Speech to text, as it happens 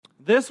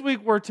This week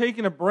we're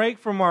taking a break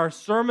from our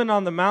Sermon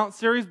on the Mount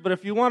series, but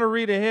if you want to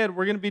read ahead,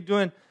 we're going to be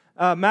doing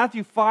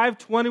Matthew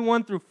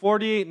 5:21 through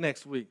 48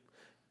 next week.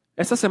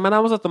 Esta semana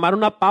vamos a tomar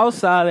una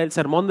pausa del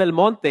Sermón del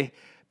Monte,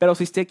 pero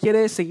si usted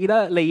quiere seguir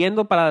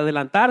leyendo para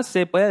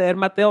adelantarse, puede leer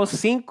Mateo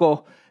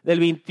 5, del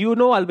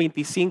 21 al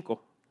 25.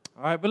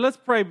 All right, but let's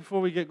pray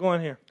before we get going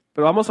here.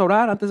 Pero vamos a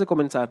orar antes de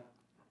comenzar.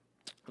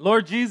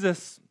 Lord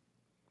Jesus,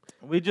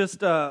 we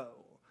just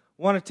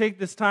want to take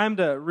this time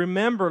to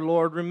remember,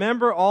 Lord,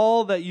 remember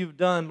all that you've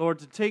done, Lord,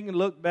 to take a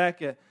look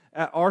back at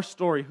our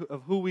story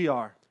of who we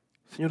are.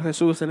 Señor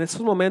Jesús, en estos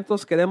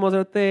momentos queremos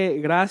darte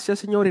gracias,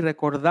 Señor, y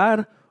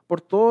recordar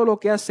por todo lo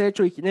que has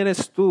hecho y quién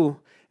eres tú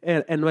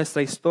en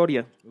nuestra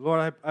historia.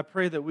 Lord, I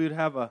pray that we would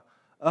have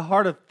a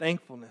heart of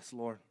thankfulness,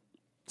 Lord.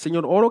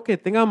 Señor, oro que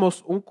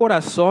tengamos un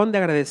corazón de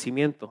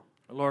agradecimiento.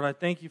 Lord, I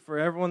thank you for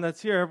everyone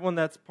that's here, everyone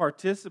that's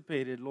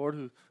participated,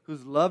 Lord,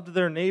 who's loved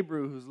their neighbor,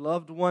 who's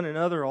loved one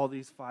another all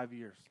these 5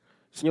 years.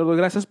 Señor, doy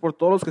gracias por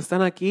todos los que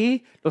están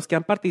aquí, los que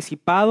han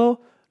participado,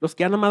 los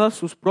que han amado a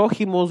sus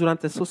prójimos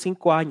durante estos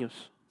 5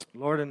 años.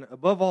 Lord, and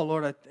above all,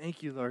 Lord, I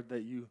thank you, Lord,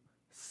 that you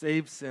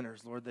save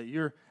sinners, Lord, that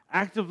you're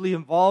actively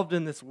involved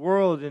in this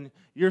world and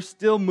you're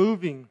still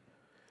moving.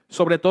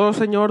 Sobre todo,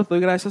 Señor,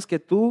 doy gracias que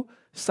tú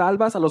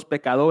salvas a los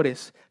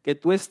pecadores, que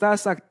tú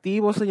estás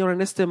activo, Señor,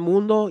 en este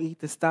mundo y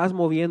te estás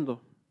moviendo.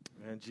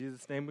 In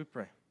Jesus' name we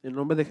pray. En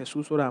nombre de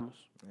Jesús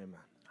oramos. Amen.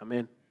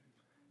 Amén.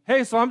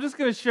 Hey, so I'm just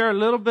going to share a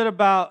little bit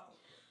about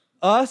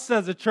us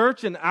as a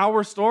church and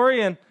our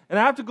story, and I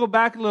have to go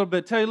back a little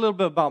bit, tell you a little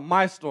bit about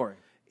my story.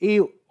 Y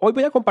hoy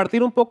voy a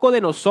compartir un poco de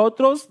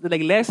nosotros, de la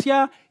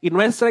iglesia y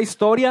nuestra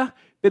historia,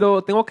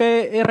 pero tengo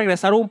que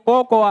regresar un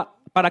poco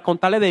para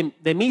contarle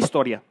de mi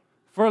historia.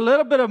 For a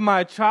little bit of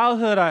my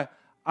childhood,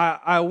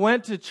 I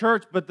went to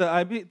church, but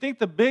I think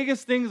the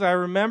biggest things I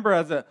remember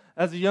as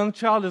a young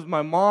child is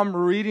my mom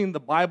reading the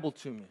Bible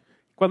to me.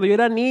 Cuando yo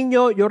era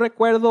niño, yo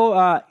recuerdo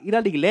ir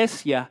a la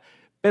iglesia,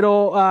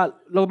 pero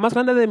lo más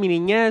grande de mi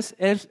niñez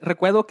es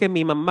recuerdo que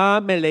mi mamá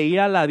me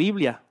leía la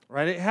Biblia.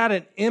 Right? It had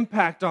an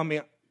impact on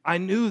me. I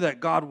knew that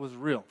God was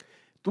real.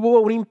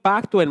 Tuvo un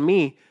impacto en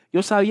mí.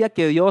 Yo sabía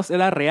que Dios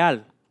era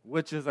real.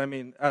 Which is, I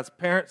mean, as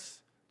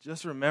parents,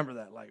 just remember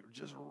that. Like,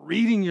 just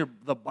reading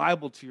the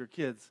Bible to your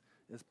kids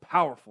is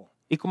powerful.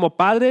 Y como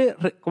padres,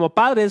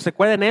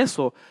 recuerden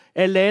eso.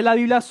 El leer la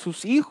Biblia a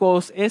sus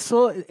hijos,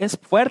 eso es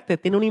fuerte,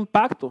 tiene un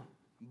impacto.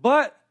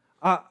 But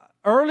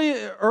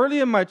early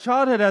in my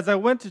childhood, as I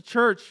went to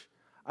church,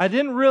 I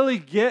didn't really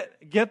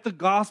get the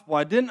gospel.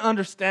 I didn't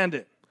understand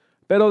it.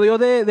 Pero yo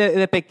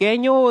de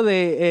pequeño,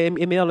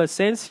 en mi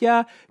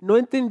adolescencia, no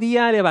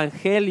entendía el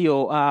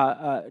evangelio,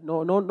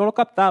 no lo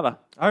captaba.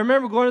 I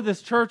remember going to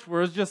this church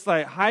where it's just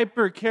like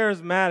hyper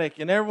charismatic,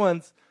 and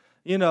everyone's,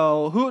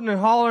 hooting and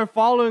hollering,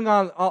 falling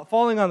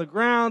on the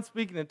ground,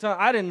 speaking in tongues.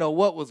 I didn't know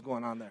what was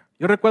going on there.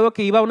 Yo recuerdo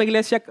que iba a una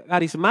iglesia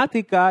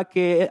carismática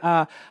que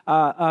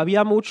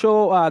había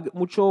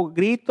mucho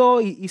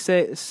grito y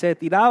se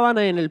tiraban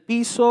en el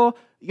piso.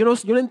 Yo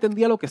no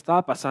entendía lo que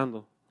estaba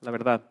pasando, la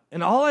verdad.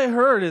 And all I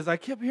heard is I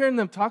kept hearing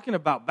them talking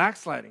about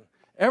backsliding.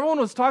 Everyone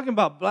was talking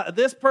about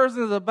this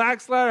person is a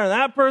backslider and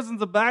that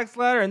person's a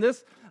backslider, and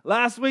this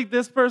last week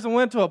this person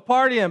went to a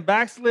party and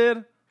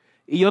backslid.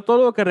 Y yo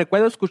todo lo que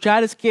recuerdo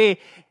escuchar es que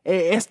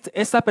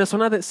esta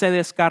persona se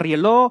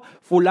descarrieló,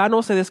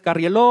 fulano se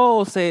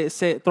descarrieló,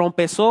 se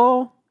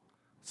trompezó.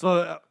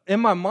 So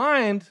in my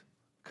mind,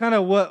 kind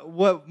of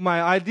what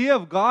my idea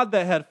of God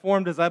that had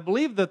formed is I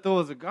believed that there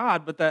was a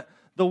God, but that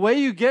the way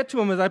you get to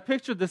him is I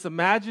pictured this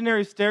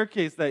imaginary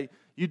staircase that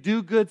you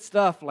do good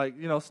stuff, like,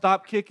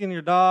 stop kicking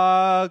your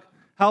dog,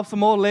 help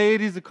some old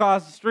ladies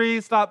across the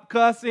street, stop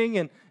cussing,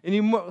 and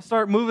you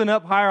start moving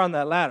up higher on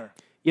that ladder.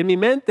 Y en mi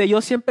mente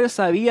yo siempre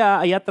sabía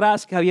allá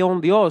atrás que había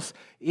un Dios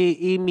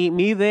y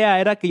mi idea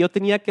era que yo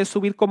tenía que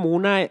subir como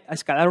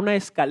escalar una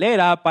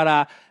escalera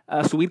para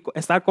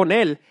estar con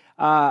Él.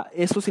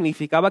 Eso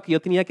significaba que yo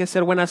tenía que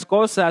hacer buenas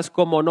cosas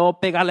como no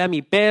pegarle a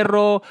mi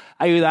perro,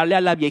 ayudarle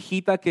a la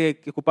viejita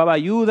que ocupaba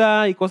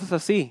ayuda y cosas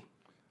así.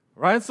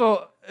 Right,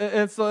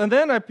 and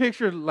then I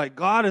pictured like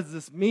God is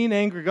this mean,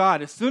 angry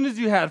God. As soon as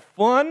you had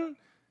fun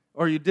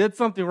or you did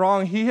something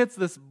wrong, he hits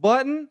this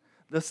button.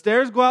 The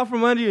stairs go out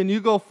from under you and you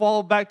go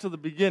fall back to the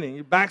beginning.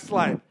 You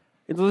backslide.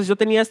 Entonces yo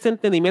tenía este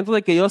entendimiento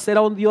de que Dios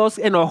era un Dios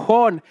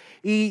enojón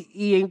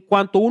y en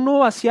cuanto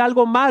uno hacía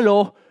algo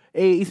malo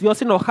y Dios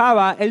se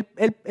enojaba, él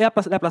le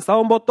aplastaba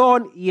un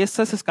botón y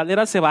esas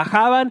escaleras se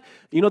bajaban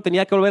y uno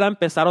tenía que volver a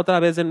empezar otra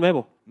vez de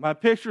nuevo. My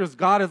picture is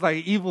God is like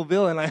an evil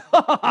villain, like,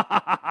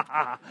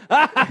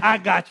 I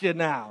got you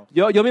now.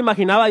 Yo me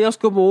imaginaba a Dios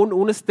como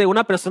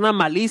una persona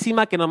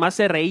malísima que nomás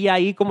se reía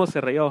ahí como se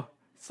rió.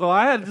 So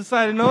I had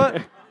decided, you know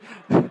what?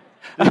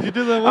 Did you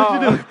do that?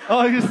 What'd you do?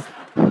 Oh, you just...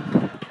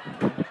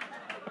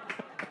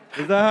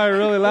 Is that how I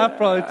really laughed?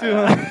 Probably too,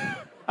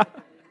 huh?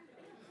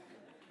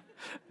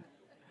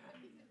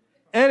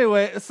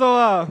 Anyway,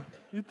 so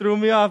you threw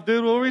me off,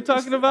 dude. What were we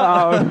talking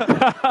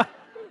about?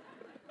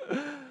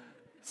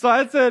 So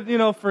I said,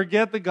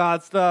 forget the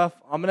God stuff.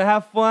 I'm going to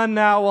have fun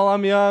now while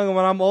I'm young. And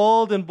when I'm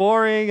old and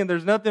boring and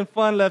there's nothing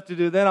fun left to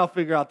do, then I'll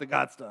figure out the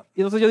God stuff.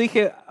 Y entonces yo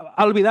dije,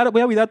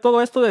 voy a olvidar todo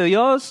esto de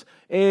Dios,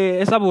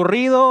 es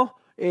aburrido,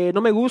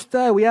 no me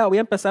gusta, voy a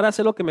empezar a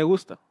hacer lo que me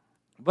gusta.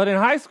 But in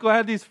high school, I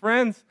had these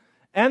friends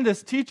and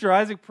this teacher,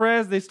 Isaac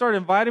Perez. They started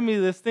inviting me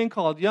to this thing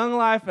called Young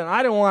Life, and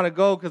I didn't want to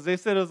go because they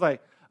said it was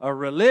like a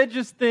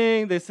religious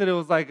thing. They said it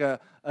was like a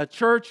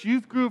church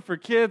youth group for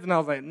kids, and I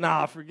was like,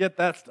 nah, forget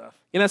that stuff.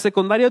 Y en la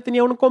secundaria yo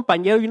tenía un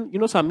compañero y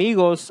unos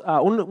amigos,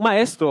 un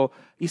maestro,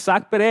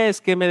 Isaac Pérez,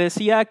 que me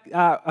decía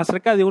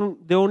acerca de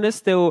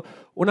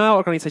una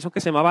organización que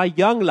se llamaba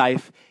Young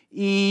Life.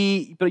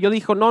 Pero yo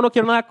dije, no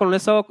quiero nada con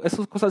esas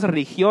cosas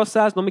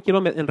religiosas, no me quiero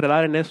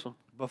enredar en eso.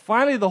 But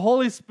finally, the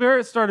Holy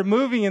Spirit started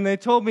moving, and they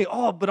told me,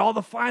 but all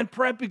the fine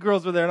preppy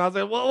girls were there. And I was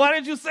like, well, why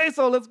didn't you say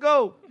so? Let's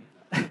go.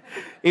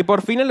 Y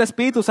por fin el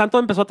Espíritu Santo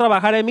empezó a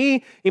trabajar en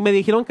mí y me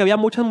dijeron que había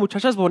muchas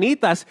muchachas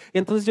bonitas. Y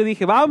entonces yo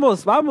dije,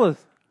 vamos.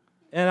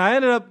 And I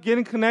ended up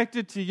getting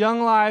connected to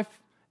Young Life.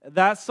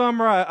 That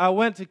summer, I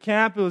went to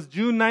camp. It was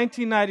June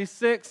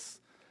 1996,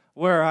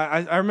 where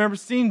I remember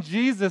seeing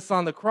Jesus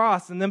on the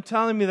cross and them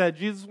telling me that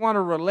Jesus wanted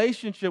a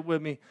relationship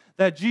with me,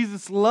 that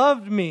Jesus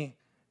loved me,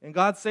 and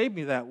God saved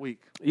me that week.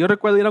 Yo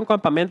recuerdo ir a un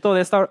campamento de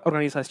esta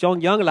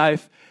organización Young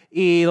Life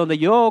y donde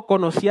yo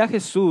conocí a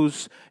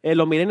Jesús,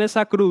 lo miré en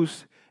esa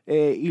cruz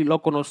y lo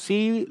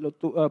conocí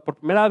por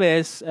primera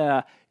vez,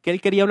 que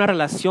Él quería una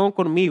relación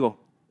conmigo.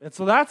 And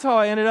so that's how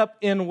I ended up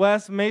in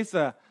West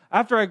Mesa.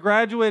 After I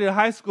graduated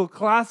high school,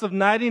 class of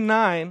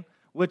 99,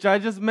 which I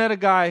just met a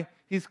guy,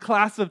 he's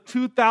class of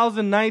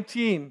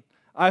 2019.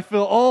 I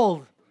feel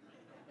old.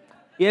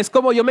 Y es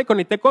como yo me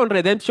conecté con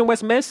Redemption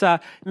West Mesa.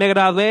 Me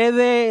gradué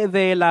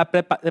de la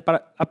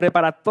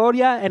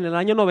preparatoria en el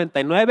año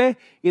 99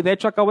 y de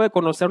hecho acabo de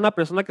conocer a una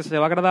persona que se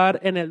va a graduar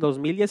en el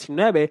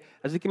 2019,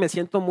 así que me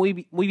siento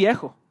muy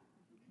viejo.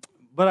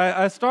 But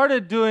I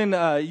started doing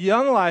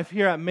Young Life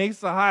here at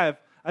Mesa High.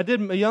 I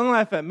did Young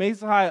Life at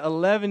Mesa High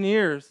 11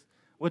 years,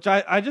 which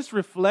I just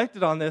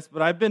reflected on this,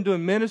 but I've been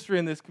doing ministry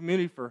in this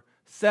community for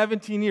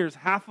 17 years,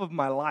 half of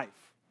my life.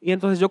 Y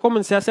entonces yo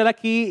comencé a hacer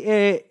aquí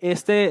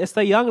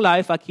esta Young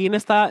Life, aquí en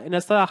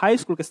esta high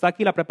school que está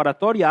aquí, la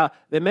preparatoria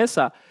de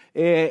Mesa.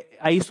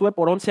 Ahí estuve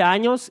por 11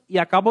 años y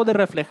acabo de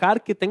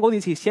reflejar que tengo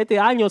 17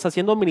 años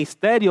haciendo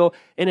ministerio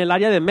en el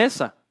área de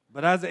Mesa.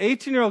 But as an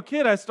 18-year-old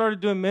kid, I started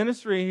doing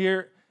ministry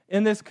here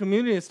in this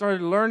community and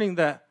started learning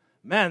that,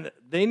 man,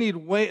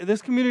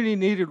 this community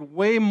needed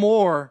way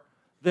more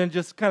than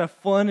just kind of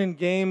fun and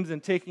games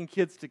and taking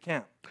kids to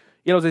camp.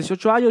 Y a los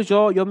 18 años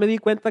yo me di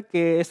cuenta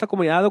que esta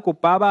comunidad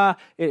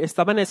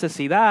estaba en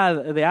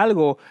necesidad de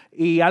algo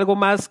y algo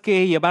más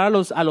que llevar a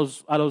los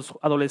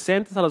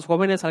adolescentes, a los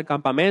jóvenes al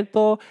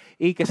campamento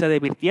y que se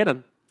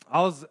divirtieran. I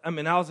was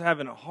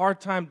having a hard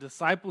time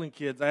discipling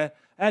kids. I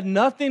had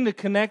nothing to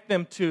connect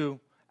them to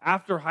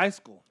after high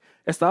school.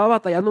 Estaba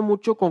batallando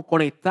mucho con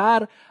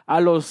conectar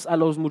a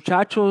los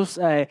muchachos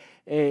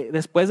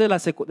después de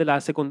la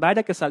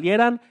secundaria que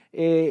salieran.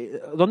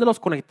 ¿Dónde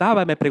los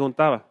conectaba? Me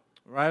preguntaba.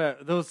 Right,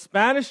 those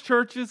Spanish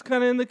churches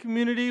kind of in the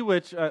community,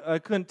 which I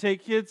couldn't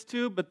take kids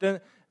to,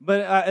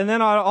 and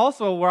then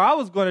also where I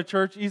was going to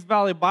church, East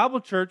Valley Bible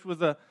Church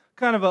was a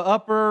kind of a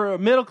upper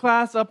middle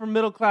class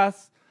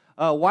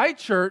white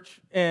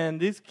church,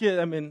 and these kids,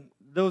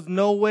 there was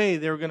no way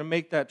they were going to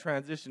make that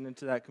transition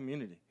into that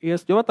community. Y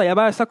yo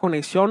batallaba esa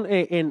conexión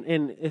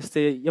en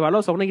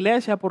llevarlos a una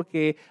iglesia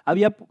porque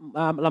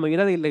la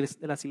mayoría de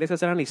las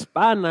iglesias eran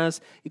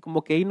hispanas y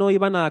como que ahí no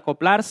iban a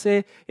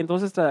acoplarse.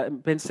 Entonces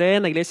pensé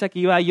en la iglesia que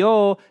iba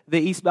yo, de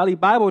East Valley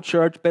Bible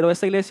Church, pero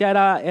esa iglesia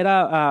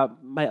la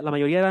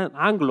mayoría eran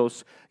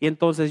anglos. Y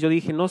entonces yo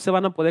dije, no se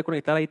van a poder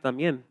conectar ahí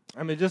también.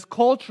 Just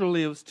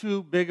culturally it was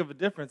too big of a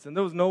difference, and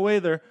there was no way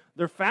their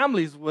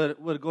families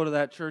would go to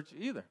that church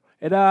either.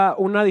 Era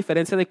una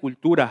diferencia de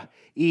cultura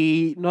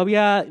y no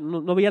había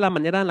la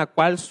manera en la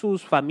cual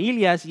sus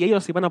familias y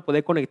ellos iban a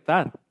poder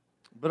conectar.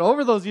 But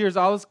over those years,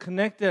 I was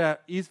connected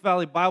at East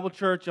Valley Bible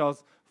Church. I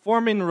was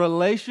forming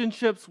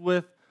relationships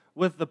with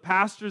the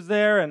pastors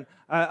there, and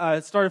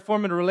I started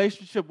forming a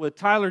relationship with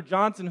Tyler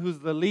Johnson, who's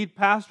the lead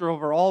pastor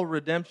over All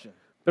Redemption.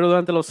 Pero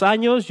durante los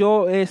años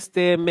yo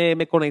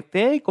me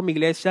conecté con mi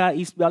iglesia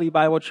East Valley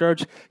Bible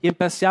Church y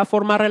empecé a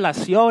formar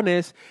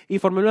relaciones y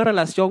formé una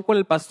relación con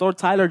el pastor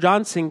Tyler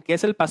Johnson, que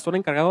es el pastor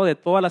encargado de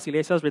todas las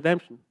iglesias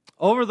Redemption.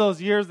 Over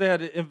those years, they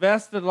had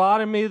invested a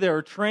lot in me. They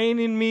were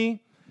training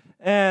me,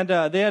 and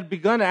they had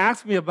begun to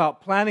ask me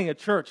about planting a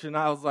church. And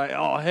I was like,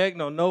 oh, heck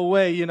no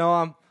way.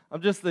 I'm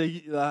just the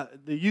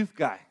youth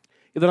guy.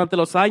 Y durante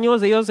los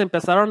años ellos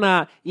empezaron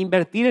a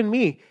invertir en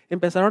mí,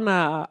 empezaron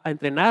a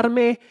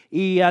entrenarme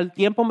y al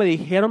tiempo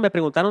me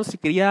preguntaron si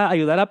quería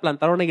ayudar a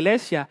plantar una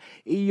iglesia.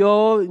 Y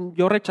yo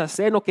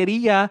rechacé, no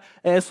quería,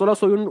 solo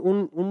soy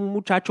un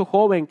muchacho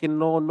joven que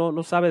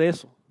no sabe de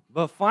eso.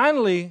 But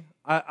finally,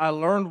 I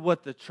learned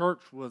what the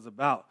church was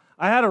about.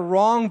 I had a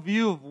wrong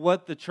view of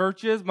what the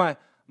church is. My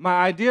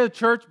idea of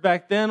church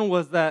back then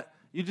was that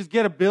you just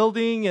get a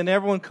building and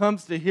everyone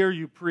comes to hear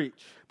you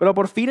preach. Pero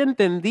por fin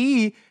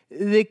entendí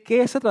de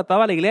qué se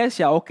trataba la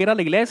iglesia o qué era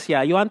la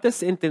iglesia. Yo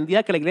antes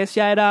entendía que la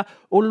iglesia era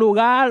un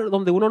lugar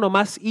donde uno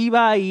nomás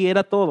iba y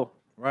era todo.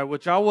 Right,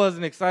 which I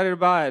wasn't excited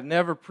about. I had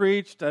never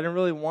preached. I didn't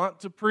really want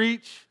to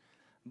preach.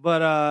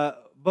 But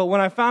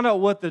when I found out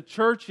what the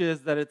church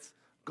is, that it's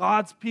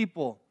God's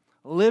people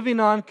living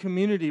on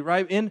community,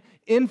 right?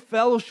 In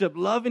fellowship,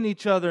 loving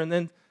each other, and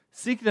then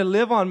seeking to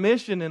live on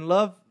mission and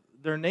love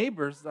their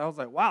neighbors, I was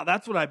like, wow,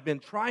 that's what I've been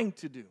trying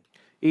to do.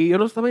 Y yo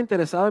no estaba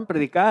interesado en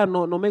predicar,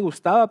 no me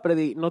gustaba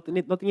no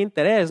tenía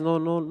interés, no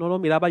lo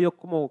miraba yo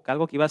como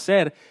algo que iba a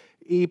hacer.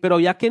 Pero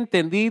ya que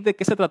entendí de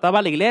qué se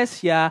trataba la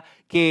iglesia,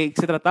 que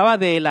se trataba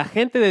de la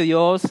gente de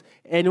Dios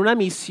en una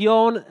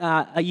misión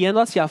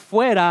yendo hacia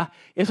afuera,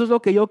 eso es lo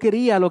que yo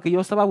quería, lo que yo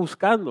estaba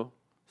buscando.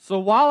 So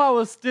while I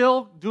was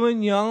still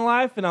doing Young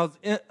Life and I was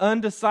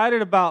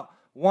undecided about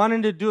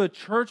wanting to do a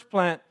church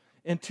plant,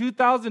 in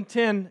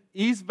 2010,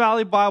 East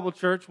Valley Bible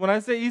Church, when I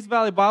say East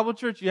Valley Bible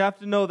Church, you have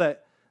to know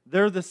that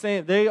they're the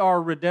same. They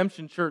are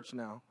Redemption Church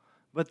now.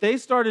 But they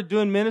started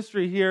doing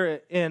ministry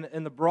here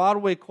in the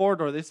Broadway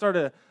corridor. They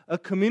started a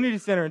community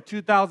center in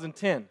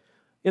 2010.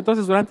 Y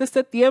entonces, durante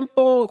este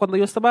tiempo, cuando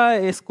yo estaba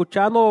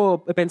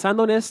escuchando,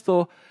 pensando en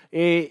esto,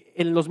 en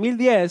el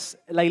 2010,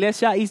 la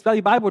iglesia East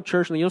Valley Bible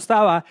Church, donde yo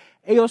estaba,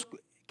 ellos,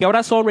 que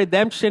ahora son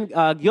Redemption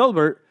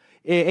Gilbert,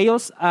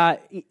 ellos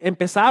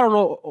empezaron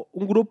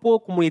un grupo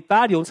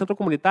comunitario, un centro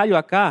comunitario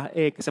acá,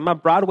 que se llama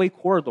Broadway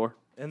Corridor.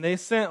 And they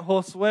sent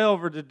Josué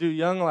over to do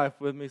Young Life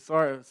with me.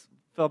 Sorry,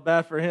 felt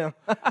bad for him.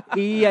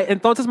 Y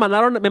entonces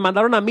me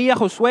mandaron a mí, a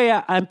Josué,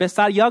 a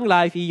empezar Young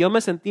Life, y yo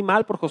me sentí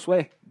mal por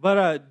Josué.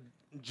 But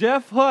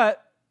Jeff Hutt,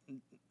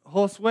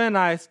 Josué and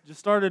I just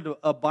started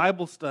a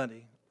Bible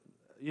study.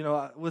 You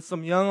know, with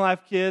some Young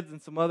Life kids and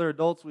some other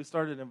adults we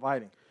started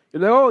inviting. Y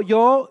luego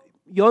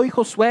yo y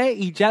Josué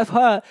y Jeff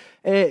Hutt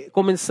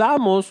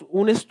comenzamos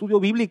un estudio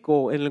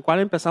bíblico en el cual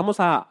empezamos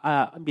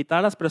a invitar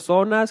a las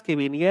personas que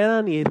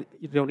vinieran y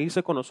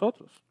reunirse con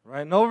nosotros.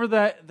 Right, and over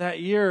that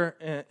year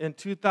in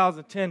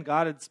 2010,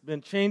 God had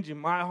been changing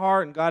my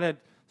heart, and God had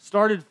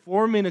started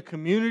forming a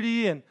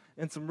community, and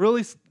some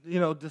really,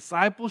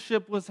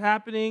 discipleship was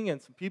happening,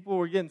 and some people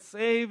were getting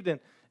saved, and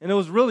it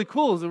was really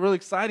cool. It was a really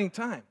exciting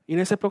time. Y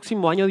en ese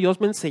próximo año Dios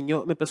me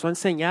empezó a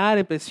enseñar,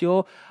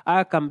 empezó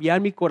a cambiar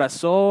mi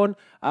corazón,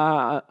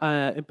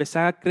 empecé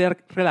a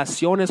crear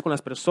relaciones con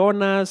las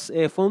personas.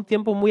 Fue un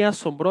tiempo muy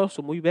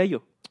asombroso, muy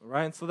bello.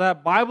 Right, and so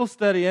that Bible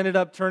study ended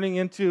up turning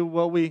into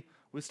what we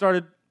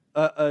started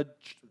a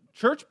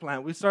church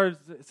plant. We started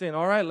saying,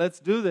 all right,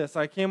 let's do this.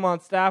 I came on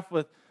staff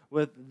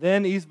with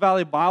then East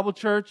Valley Bible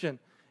Church,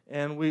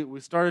 and we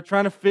started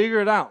trying to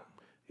figure it out.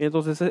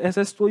 Entonces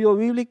ese estudio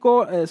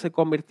bíblico se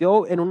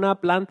convirtió en una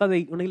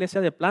iglesia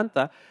de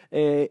planta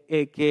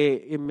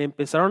que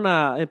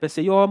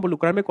empecé yo a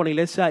involucrarme con la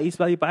iglesia East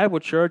Valley Bible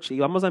Church y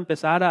vamos a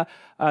empezar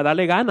a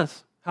darle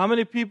ganas. How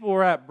many people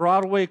were at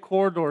Broadway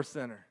Corridor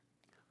Center?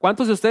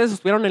 ¿Cuántos de ustedes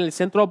estuvieron en el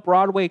centro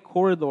Broadway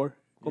Corridor?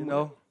 You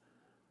know,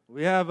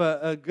 we have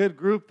a good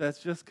group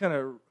that's just kind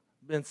of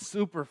been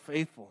super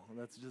faithful,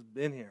 that's just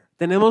been here.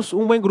 Tenemos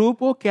un buen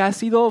grupo que ha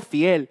sido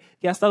fiel,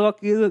 que ha estado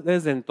aquí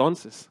desde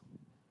entonces.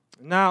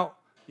 Now,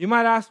 you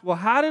might ask, well,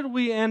 how did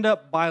we end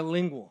up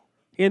bilingual?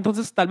 Y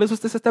entonces tal vez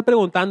usted se esté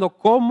preguntando,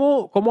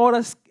 ¿cómo ahora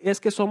es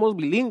que somos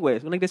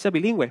bilingües, una iglesia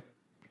bilingüe?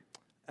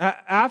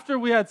 After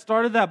we had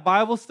started that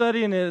Bible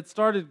study and it had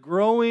started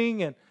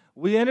growing, and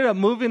we ended up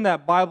moving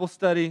that Bible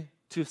study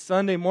to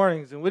Sunday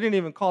mornings, and we didn't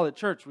even call it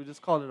church, we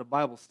just called it a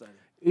Bible study.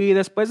 Y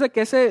después de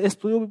que ese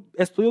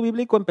estudio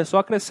bíblico empezó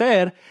a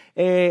crecer,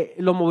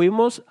 lo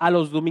movimos a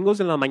los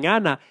domingos en la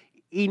mañana.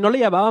 Y no le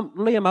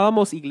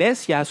llamábamos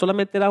iglesia,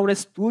 solamente era un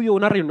estudio,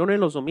 una reunión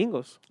en los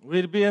domingos.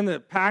 We'd be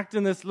packed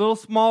in this little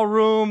small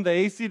room. The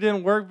AC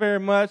didn't work very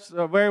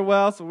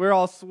well, so we're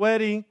all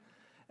sweating.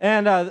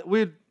 And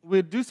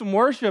we'd do some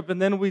worship, and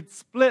then we'd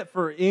split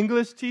for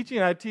English teaching.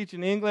 I'd teach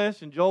in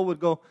English, and Joel would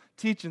go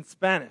teach in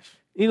Spanish.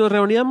 Y nos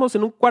reuníamos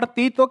en un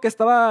cuartito que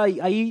estaba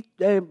ahí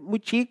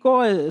muy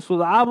chico,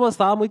 sudábamos,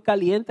 estaba muy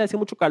caliente, hacía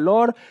mucho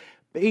calor.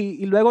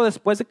 Y luego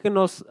después de que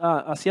nos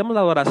hacíamos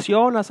la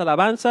adoración, las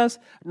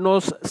alabanzas,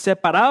 nos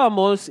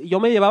separábamos.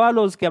 Yo me llevaba a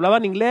los que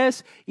hablaban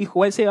inglés y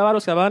Joel se llevaba a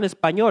los que hablaban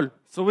español.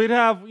 So we'd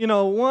have,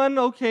 one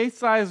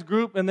okay-sized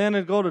group, and then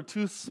it'd go to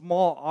two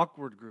small,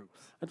 awkward groups.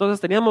 Entonces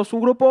teníamos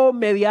un grupo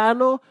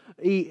mediano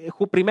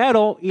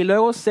primero y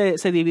luego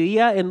se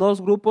dividía en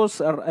dos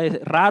grupos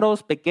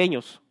raros,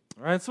 pequeños.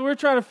 All right, so we're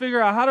trying to figure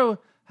out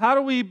how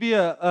do we be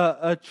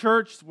a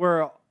church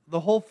where the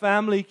whole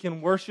family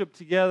can worship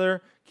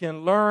together,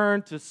 can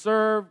learn to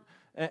serve,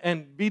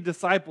 and be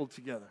discipled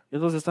together.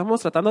 Entonces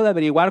estamos tratando de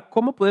averiguar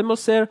cómo podemos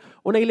ser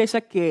una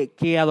iglesia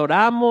que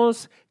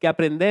adoramos, que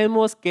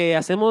aprendemos, que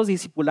hacemos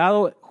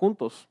discipulado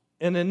juntos.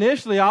 And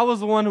initially, I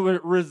was the one who was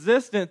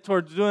resistant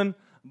towards doing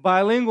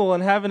bilingual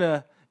and having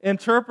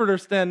interpreter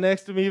stand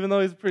next to me, even though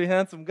he's a pretty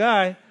handsome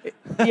guy.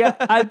 Y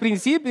al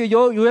principio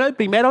yo era el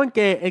primero el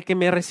que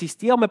me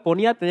resistía o me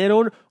ponía a tener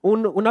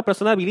una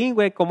persona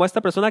bilingüe como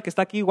esta persona que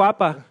está aquí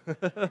guapa.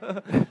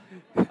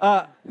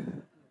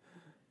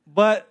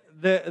 But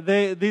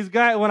these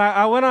guys, when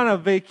I went on a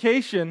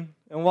vacation,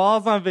 and while I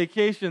was on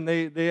vacation,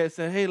 they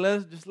said, "Hey,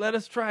 let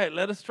us try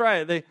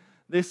it.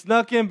 They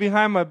snuck in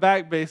behind my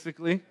back,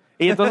 basically.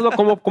 Y entonces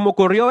como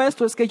ocurrió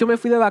esto es que yo me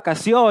fui de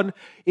vacación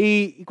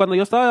y cuando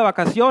yo estaba de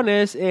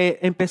vacaciones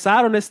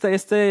empezaron este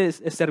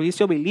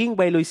servicio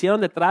bilingüe y lo hicieron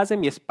detrás de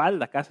mi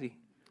espalda casi.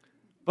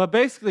 But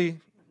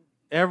basically,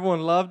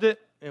 everyone loved it,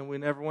 and we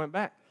never went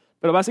back.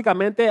 Pero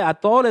básicamente a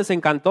todos les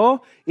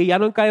encantó y ya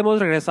nunca hemos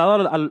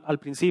regresado al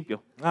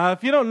principio.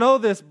 If you don't know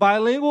this,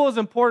 bilingual is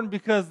important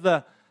because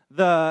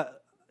the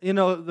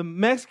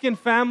Mexican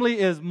family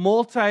is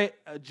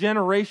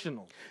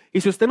multi-generational.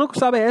 Y si usted no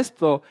sabe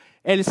esto,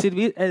 el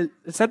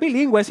ser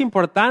bilingüe es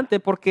importante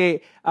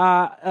porque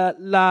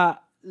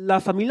la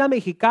familia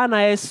mexicana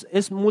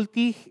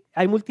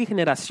hay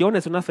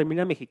multigeneraciones en una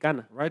familia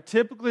mexicana. Right?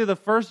 Typically, the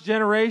first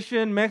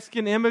generation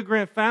Mexican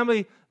immigrant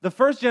family, the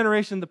first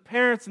generation, the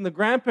parents and the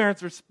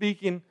grandparents are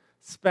speaking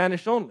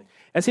Spanish only.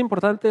 Es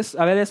importante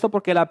saber esto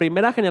porque la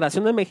primera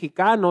generación de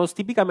mexicanos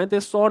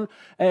típicamente son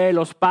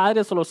los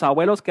padres o los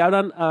abuelos que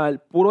hablan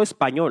puro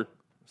español.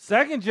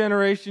 Second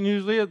generation,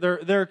 usually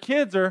their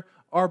kids are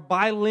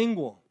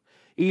bilingual.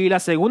 Y la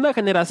segunda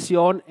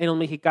generación en los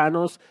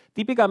mexicanos,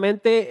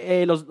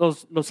 típicamente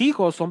los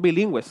hijos son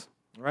bilingües.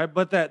 Right,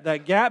 but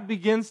that gap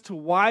begins to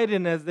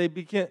widen as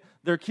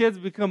their kids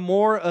become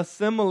more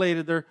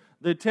assimilated.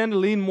 They tend to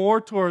lean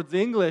more towards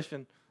English,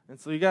 and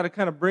so you got to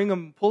kind of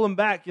pull them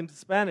back into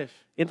Spanish.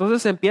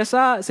 Entonces se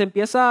empieza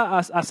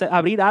a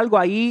abrir algo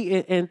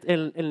ahí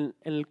en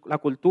la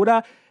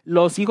cultura.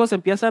 Los hijos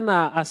empiezan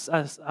a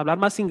hablar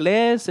más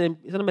inglés, se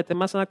empiezan a meter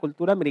más en la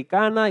cultura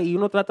americana y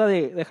uno trata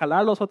de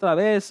jalarlos otra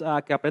vez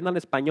a que aprendan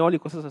español y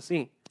cosas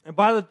así. And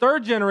by the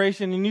third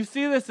generation, and you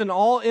see this in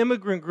all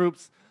immigrant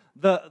groups,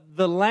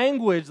 the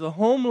language, the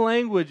home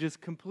language is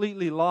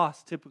completely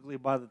lost typically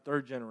by the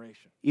third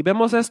generation. Y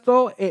vemos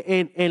esto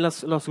en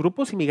los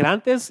grupos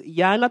inmigrantes.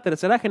 Ya en la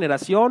tercera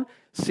generación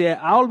se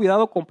ha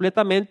olvidado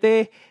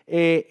completamente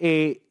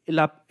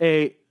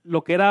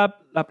lo que era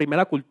la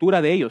primera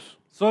cultura de ellos.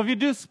 So if you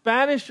do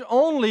Spanish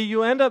only,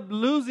 you end up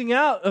losing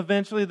out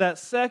eventually that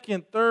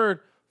second, third,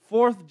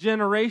 fourth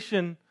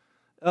generation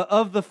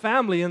of the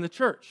family in the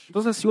church.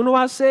 Entonces, si uno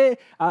hace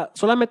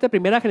solamente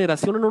primera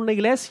generación en una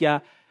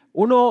iglesia,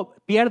 uno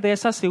pierde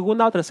esa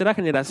segunda o tercera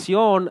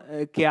generación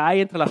que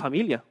hay entre la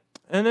familia.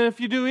 And then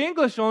if you do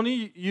English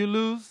only, you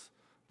lose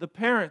the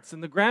parents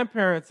and the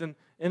grandparents, and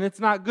it's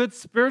not good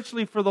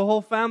spiritually for the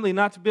whole family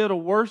not to be able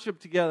to worship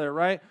together,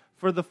 right?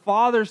 For the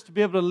fathers to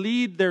be able to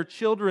lead their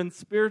children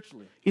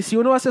spiritually. Y si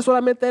uno hace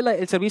solamente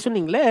el servicio en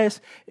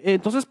inglés,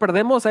 entonces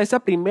perdemos a esa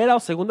primera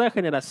o segunda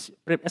generación,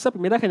 esa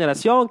primera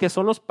generación que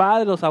son los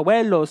padres, los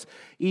abuelos,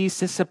 y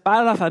se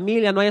separa la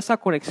familia, no hay esa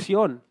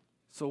conexión.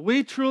 So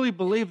we truly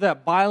believe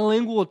that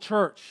bilingual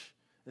church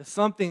is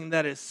something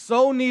that is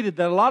so needed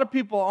that a lot of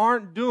people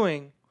aren't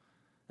doing,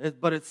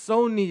 but it's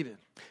so needed.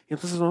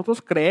 Entonces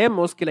nosotros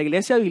creemos que la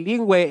iglesia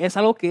bilingüe es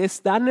algo que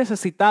es tan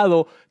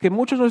necesitado que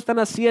muchos lo están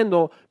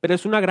haciendo, pero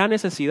es una gran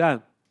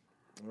necesidad.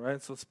 All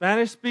right, so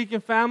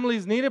Spanish-speaking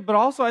families need it, but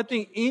also I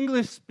think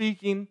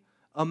English-speaking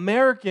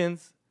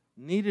Americans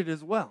need it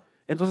as well.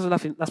 Entonces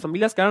las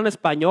familias que hablan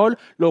español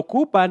lo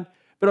ocupan,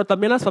 pero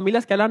también las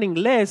familias que hablan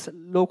inglés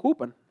lo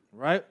ocupan.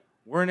 Right?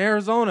 We're in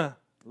Arizona.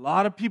 A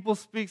lot of people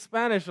speak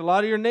Spanish. A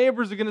lot of your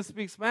neighbors are going to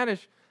speak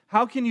Spanish.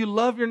 How can you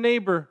love your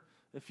neighbor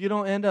if you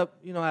don't end up,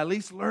 at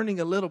least learning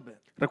a little bit?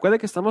 Recuerde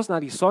que estamos en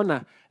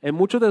Arizona.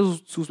 Muchos de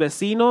sus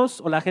vecinos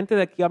o la gente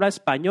de aquí habla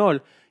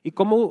español. ¿Y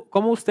cómo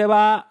usted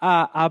va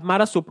a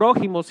amar a su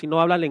prójimo si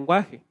no habla el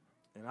lenguaje?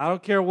 And I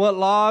don't care what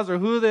laws or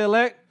who they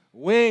elect,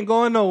 we ain't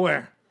going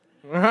nowhere.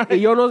 Right?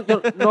 Y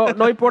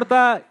no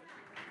importa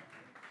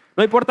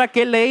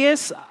qué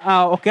leyes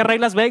o qué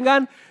reglas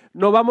vengan,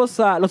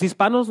 los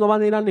hispanos no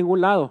van a ir a ningún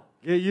lado.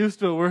 Get used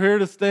to it. We're here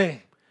to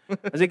stay.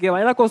 Así que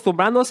vayan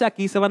acostumbrándose,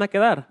 aquí se van a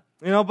quedar.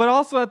 But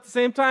also at the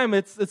same time,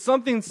 it's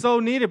something so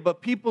needed,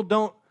 but people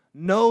don't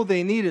know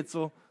they need it.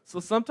 So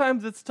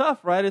sometimes it's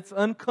tough, right? It's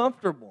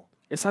uncomfortable.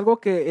 Es algo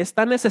que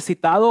está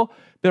necesitado,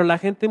 pero la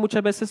gente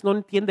muchas veces no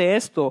entiende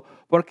esto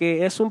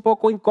porque es un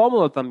poco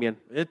incómodo también.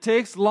 It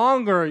takes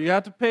longer. You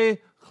have to pay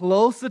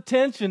close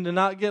attention to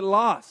not get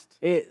lost.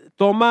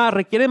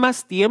 Requiere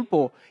más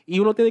tiempo y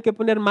uno tiene que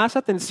poner más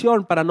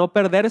atención para no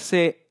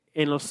perderse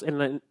en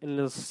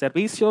los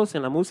servicios,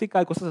 en la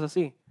música y cosas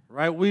así.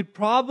 Right? We'd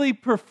probably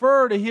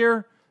prefer to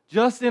hear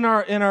just in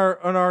our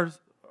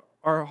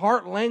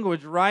heart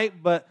language, right?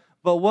 But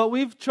what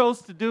we've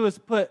chose to do is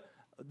put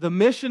the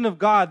mission of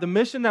God, the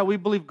mission that we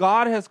believe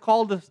God has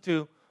called us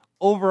to,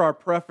 over our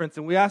preference,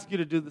 and we ask you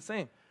to do the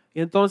same.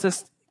 Y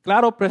entonces,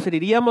 claro,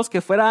 preferiríamos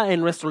que fuera en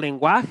nuestro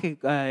lenguaje,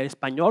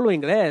 español o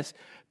inglés,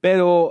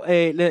 pero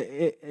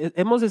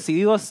hemos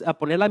decidido a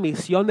poner la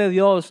misión de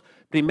Dios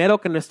primero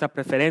que nuestra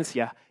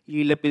preferencia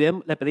y le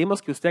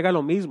pedimos que usted haga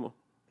lo mismo.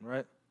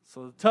 Right?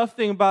 So the tough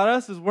thing about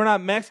us is we're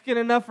not Mexican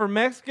enough for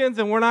Mexicans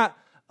and we're not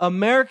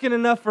American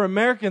enough for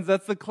Americans.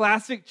 That's the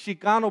classic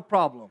Chicano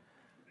problem.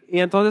 Y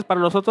entonces para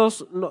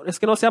nosotros es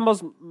que no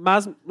somos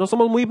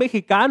muy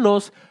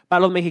mexicanos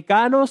para los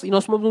mexicanos y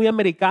no somos muy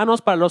americanos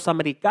para los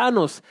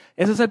americanos.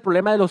 Ese es el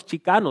problema de los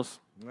chicanos.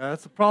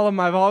 That's a problem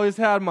I've always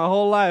had my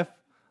whole life.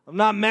 I'm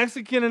not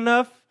Mexican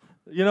enough.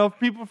 You know,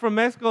 people from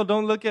Mexico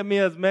don't look at me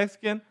as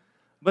Mexican.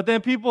 But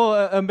then people,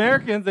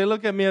 Americans, they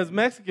look at me as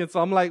Mexican. So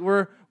I'm like,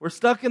 we're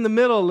stuck in the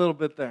middle a little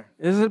bit there.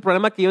 Ese es el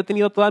problema que yo he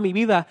tenido toda mi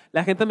vida.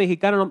 La gente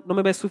mexicana no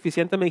me ve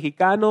suficiente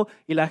mexicano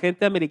y la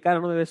gente americana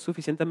no me ve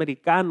suficiente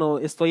americano.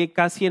 Estoy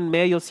casi en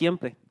medio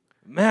siempre.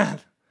 Man,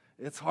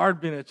 it's hard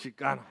being a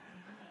Chicano.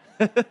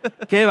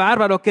 Qué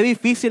bárbaro, qué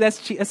difícil es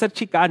ser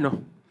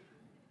chicano.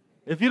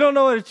 If you don't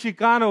know what a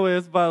Chicano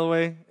is, by the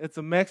way, it's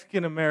a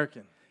Mexican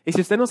American. Y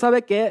si usted no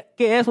sabe qué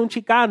es un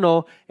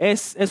chicano,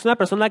 es una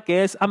persona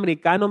que es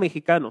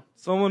americano-mexicano.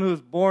 Someone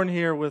who's born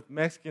here with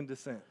Mexican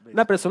descent. Basically.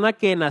 Una persona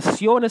que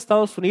nació en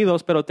Estados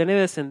Unidos, pero tiene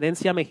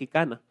descendencia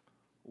mexicana.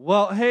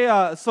 Well, hey,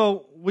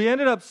 so we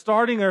ended up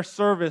starting our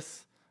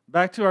service,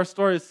 back to our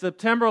story,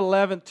 September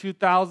 11th,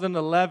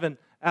 2011,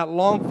 at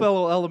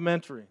Longfellow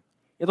Elementary.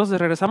 Entonces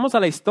regresamos a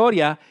la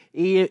historia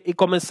y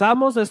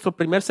comenzamos nuestro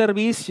primer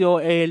servicio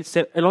el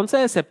 11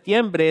 de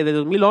septiembre de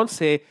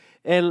 2011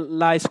 en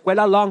la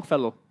escuela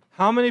Longfellow.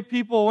 How many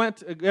people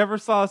ever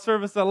saw a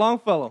service at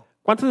Longfellow?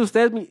 ¿Cuántos de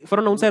ustedes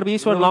fueron a un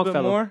servicio en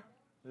Longfellow? More?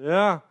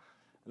 Yeah.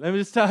 Let me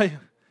just tell you,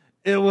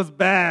 it was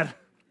bad.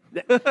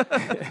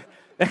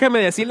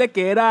 Déjeme decirle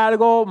que era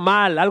algo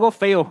mal, algo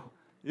feo.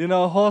 You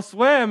know,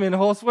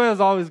 Josué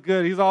is always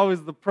good. He's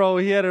always the pro.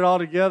 He had it all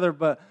together.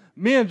 But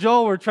me and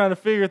Joel were trying to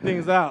figure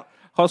things out.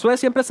 Josué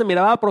siempre se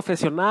miraba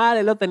profesional,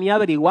 él lo tenía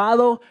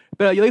averiguado,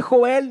 pero yo y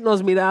Joel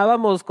nos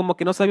mirábamos como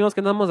que no sabíamos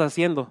qué estábamos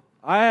haciendo.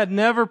 I had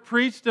never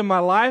preached in my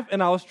life,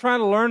 and I was trying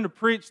to learn to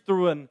preach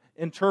through an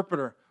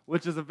interpreter,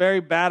 which is a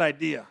very bad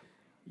idea.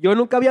 Yo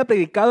nunca había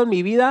predicado en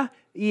mi vida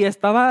y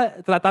estaba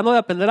tratando de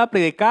aprender a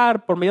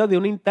predicar por medio de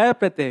un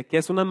intérprete, que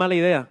es una mala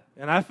idea.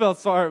 And I felt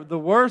sorry, the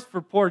worst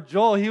for poor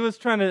Joel. He was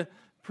trying to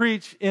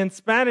preach in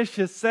Spanish,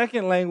 his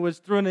second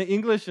language, through an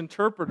English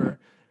interpreter.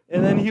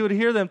 And then he would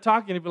hear them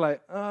talking, he'd be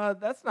like,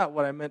 that's not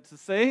what I meant to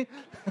say.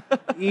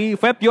 Y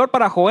fue peor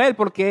para Joel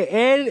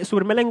porque su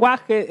primer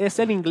lenguaje es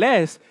el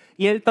inglés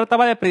y él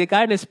trataba de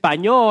predicar en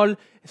español,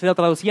 se lo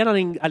traducían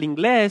al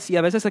inglés y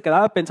a veces se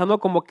quedaba pensando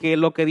como que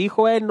lo que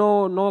dijo él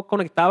no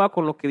conectaba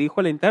con lo que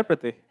dijo el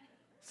intérprete.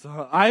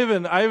 So I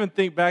even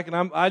think back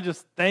and I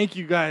just thank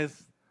you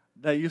guys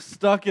that you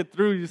stuck it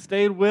through, you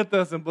stayed with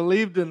us and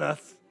believed in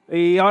us.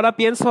 Y ahora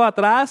pienso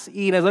atrás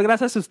y les doy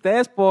gracias a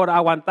ustedes por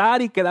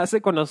aguantar y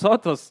quedarse con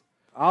nosotros.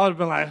 I would have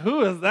been like,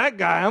 who is that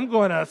guy? I'm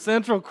going to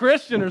Central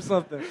Christian or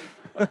something.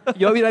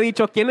 Yo hubiera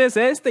dicho, ¿quién es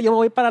este? Yo me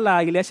voy para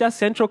la iglesia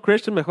Central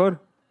Christian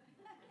mejor.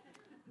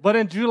 But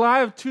in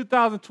July of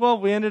 2012,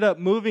 we ended up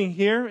moving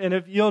here. And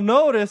if you'll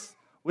notice,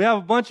 we have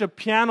a bunch of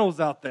pianos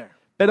out there.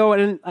 Pero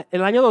en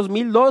el año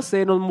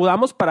 2012 nos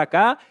mudamos para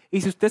acá y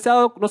si usted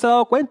no se ha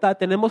dado cuenta,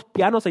 tenemos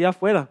pianos allá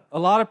afuera. A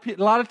lot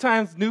of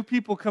times new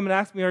people come and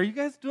ask me, are you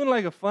guys doing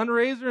like a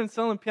fundraiser and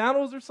selling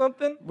pianos or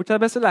something? Muchas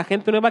veces la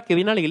gente nueva que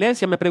viene a la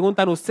iglesia me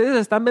preguntan, ¿ustedes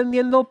están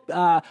vendiendo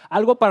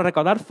algo para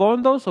recaudar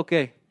fondos o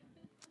qué?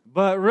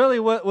 But really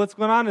what's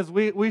going on is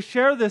we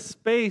share this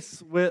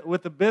space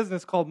with a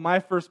business called My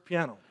First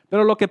Piano.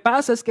 Pero lo que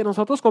pasa es que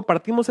nosotros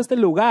compartimos este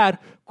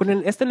lugar con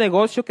este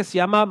negocio que se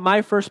llama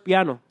My First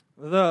Piano.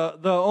 The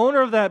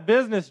owner of that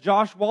business,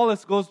 Josh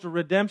Wallace, goes to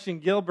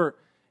Redemption Gilbert,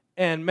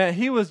 and man,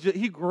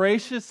 he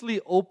graciously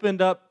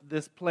opened up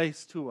this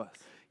place to us.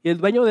 Y el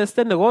dueño de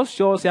este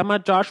negocio se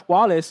llama Josh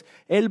Wallace.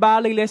 Él va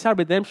a la iglesia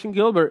Redemption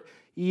Gilbert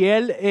y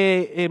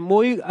él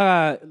muy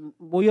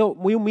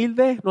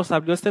humilde nos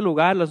abrió este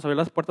lugar, nos abrió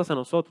las puertas a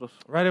nosotros.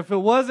 Right, if it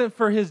wasn't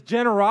for his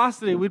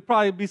generosity, we'd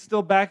probably be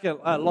still back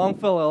at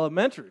Longfellow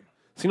Elementary.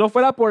 Si no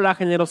fuera por la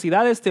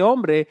generosidad de este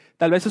hombre,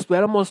 tal vez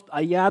estuviéramos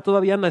allá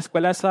todavía en la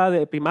escuela esa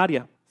de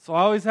primaria. So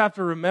I always have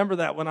to remember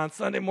that when on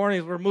Sunday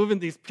mornings we're moving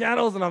these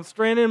pianos and I'm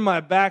straining my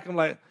back. I'm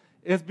like,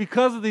 it's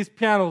because of these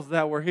pianos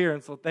that we're here,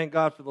 and so thank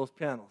God for those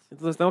pianos.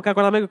 Entonces tengo que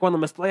acordarme que cuando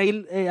me estoy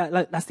ahí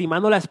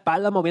lastimando la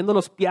espalda, moviendo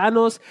los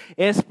pianos,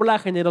 es por la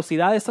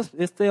generosidad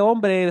de este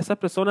hombre, de estas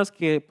personas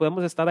que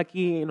podemos estar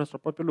aquí en nuestro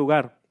propio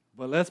lugar.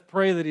 But let's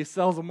pray that he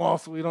sells them all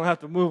so we don't have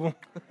to move them.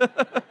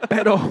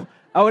 Pero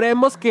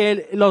oremos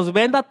que los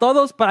venda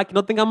todos para que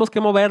no tengamos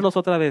que moverlos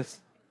otra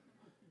vez.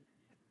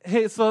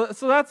 Hey, so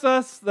that's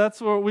us.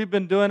 That's what we've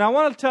been doing. I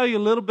want to tell you a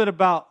little bit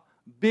about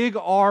Big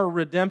R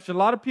Redemption. A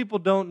lot of people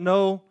don't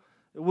know.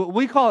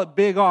 We call it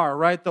Big R,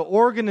 right? The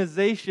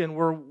organization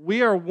where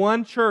we are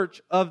one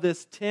church of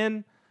this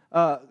 10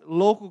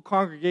 local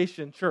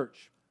congregation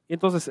church.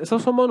 Entonces,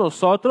 esos somos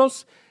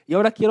nosotros. Y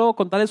ahora quiero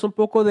contarles un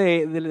poco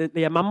le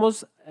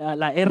llamamos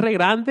la R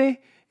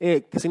grande,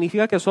 que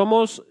significa que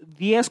somos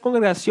 10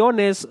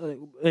 congregaciones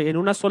en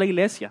una sola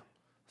iglesia.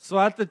 So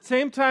at the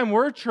same time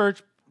we're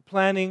church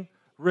planning,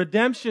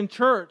 Redemption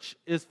Church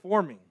is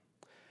forming.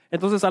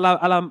 Entonces, a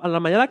la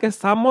mañana que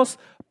estamos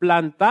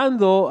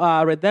plantando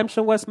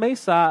Redemption West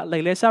Mesa, la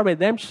iglesia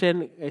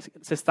Redemption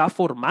se está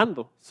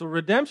formando. So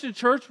Redemption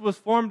Church was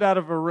formed out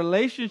of a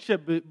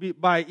relationship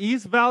by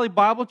East Valley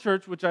Bible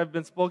Church, which I've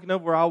been spoken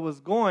of where I was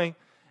going,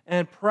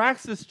 and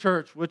Praxis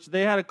Church, which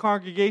they had a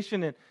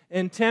congregation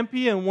in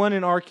Tempe and one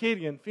in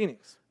Arcadia in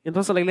Phoenix.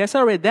 Entonces, la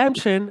iglesia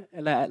Redemption,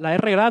 la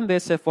R grande,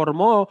 se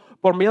formó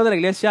por medio de la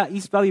iglesia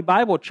East Valley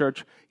Bible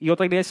Church y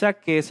otra iglesia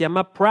que se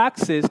llama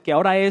Praxis, que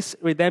ahora es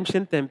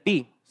Redemption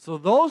Tempe. So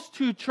those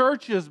two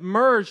churches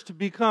merged to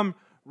become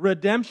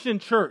Redemption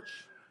Church.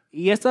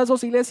 Y estas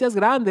dos iglesias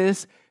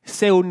grandes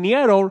se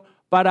unieron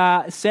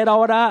para ser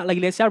ahora la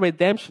iglesia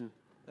Redemption.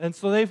 And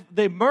so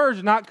they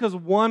merged not because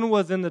one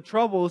was in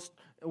trouble.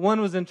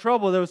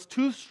 There was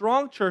two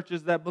strong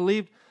churches that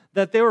believed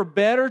that they were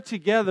better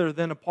together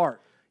than apart.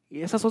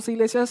 Y esas dos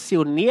iglesias se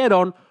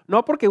unieron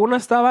no porque una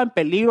estaba en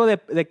peligro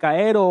de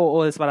caer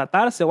o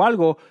desbaratarse o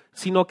algo,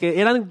 sino que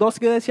eran dos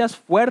iglesias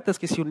fuertes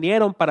que se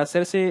unieron para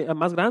hacerse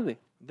más grande.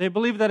 They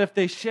believed that if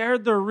they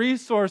shared their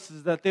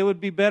resources, that they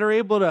would be better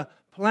able to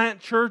plant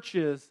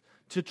churches,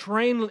 to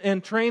train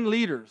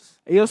leaders.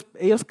 Ellos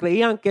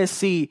creían que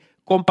si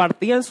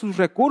compartían sus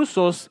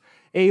recursos,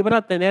 iban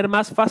a tener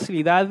más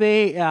facilidad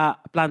de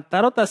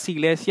plantar otras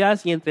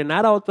iglesias y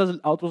entrenar a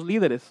otros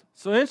líderes.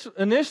 So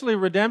initially,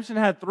 Redemption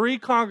had 3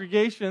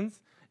 congregations,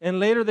 and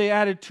later they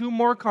added 2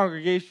 more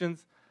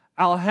congregations,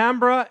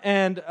 Alhambra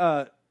and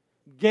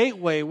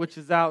Gateway, which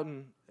is out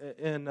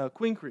in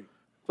Queen Creek.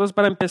 Entonces,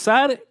 para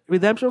empezar,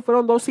 Redemption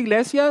fueron 2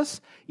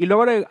 iglesias y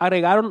luego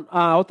agregaron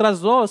a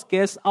otras 2,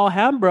 que es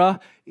Alhambra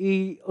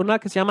y una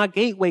que se llama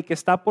Gateway, que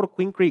está por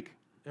Queen Creek.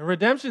 And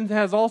Redemption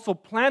has also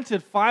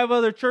planted 5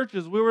 other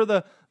churches. We were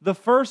the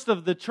first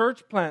of the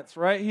church plants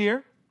right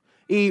here.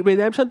 Y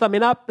Redemption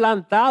también ha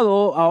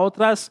plantado a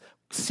otras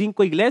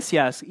 5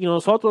 iglesias y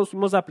nosotros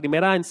fuimos la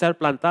primera en ser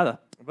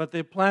plantada. But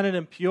they planted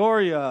in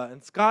Peoria,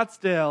 and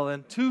Scottsdale,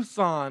 and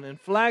Tucson, and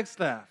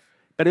Flagstaff.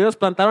 Pero ellos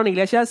plantaron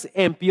iglesias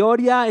en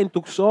Peoria, en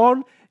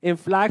Tucson, en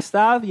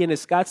Flagstaff y en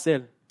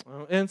Scottsdale.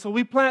 And so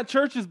we plant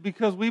churches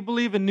because we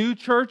believe in new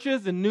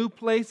churches and new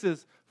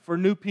places for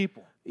new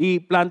people. Y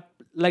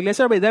la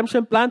iglesia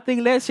Redemption planta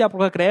iglesias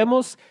porque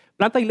creemos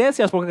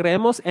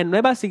en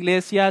nuevas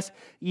iglesias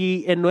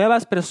y en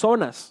nuevas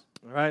personas.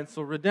 All right,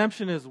 so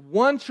Redemption is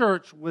one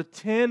church with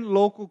 10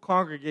 local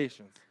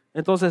congregations.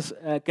 Entonces,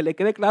 que le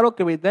quede claro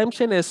que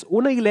Redemption es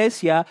una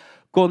iglesia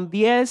con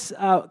 10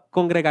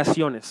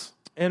 congregaciones.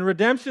 And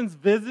Redemption's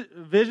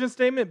vision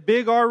statement,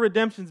 Big R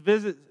Redemption's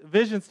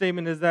vision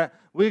statement is that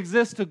we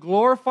exist to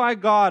glorify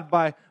God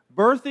by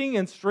birthing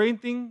and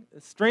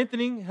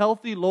strengthening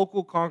healthy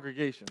local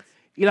congregations.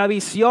 Y la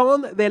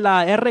visión de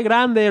la R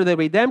grande de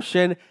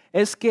Redemption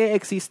es que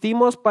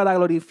existimos para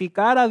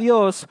glorificar a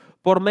Dios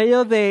por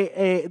medio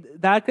de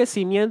dar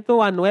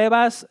crecimiento a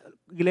nuevas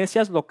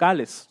iglesias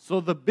locales.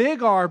 So the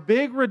Big R,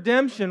 Big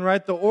Redemption,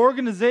 right? The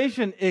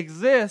organization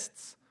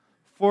exists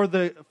for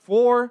the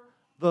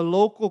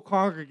local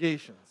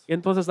congregations. Y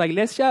entonces la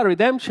iglesia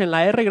Redemption,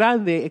 la R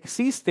grande,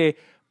 existe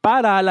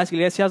para las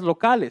iglesias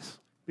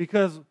locales.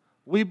 Because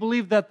we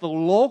believe that the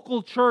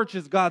local church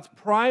is God's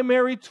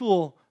primary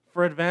tool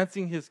for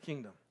advancing His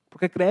kingdom.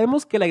 Porque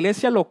creemos que la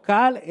iglesia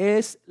local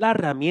es la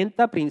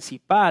herramienta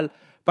principal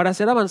para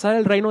hacer avanzar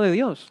el reino de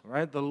Dios.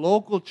 Right? The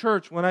local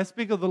church. When I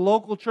speak of the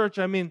local church,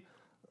 I mean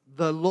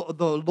the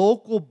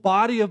local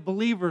body of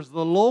believers,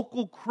 the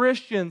local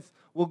Christians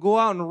will go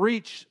out and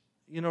reach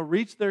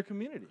their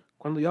community.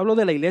 Cuando yo hablo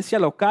de la iglesia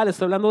local,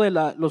 estoy hablando de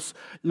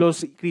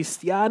los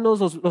cristianos,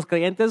 los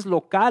creyentes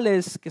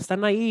locales que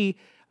están ahí,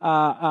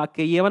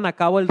 que llevan a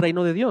cabo el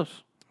reino de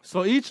Dios.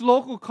 So each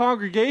local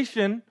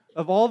congregation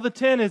of all the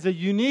 10 is a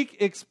unique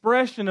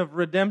expression of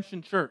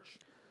Redemption Church.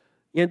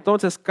 Y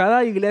entonces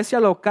cada iglesia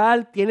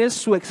local tiene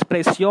su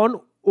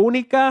expresión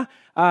única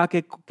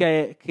que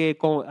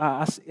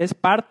es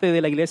parte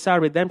de la iglesia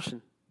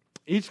Redemption.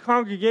 Each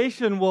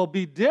congregation will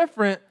be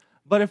different,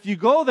 but if you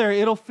go there,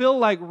 it'll feel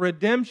like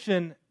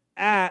redemption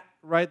at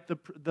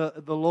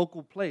the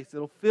local place.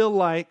 It'll feel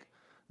like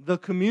the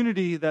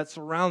community that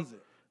surrounds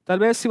it. Tal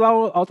vez si va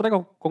a otra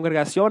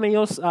congregación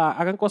ellos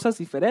hagan cosas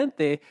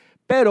diferentes,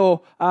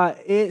 pero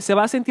se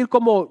va a sentir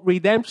como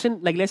Redemption,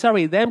 la iglesia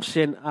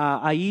Redemption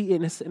ahí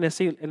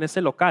en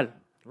ese local.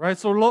 Right,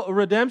 so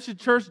Redemption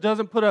Church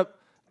doesn't put up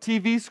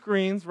TV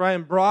screens, right,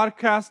 and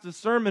broadcast a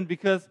sermon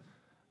because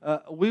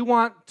we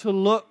want to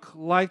look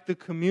like the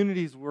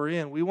communities we're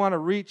in. We want to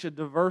reach a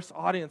diverse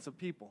audience of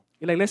people.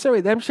 Y la iglesia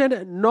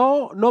Redemption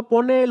no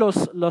pone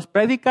los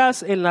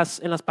prédicas en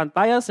las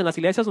pantallas, en las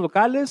iglesias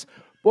locales,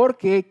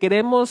 porque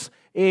queremos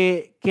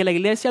que la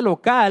iglesia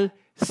local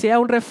sea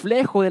un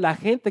reflejo de la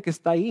gente que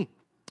está ahí.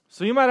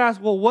 So you might ask,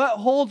 well, what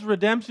holds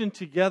Redemption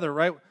together,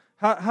 right?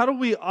 How do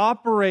we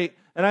operate?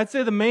 And I'd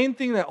say the main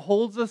thing that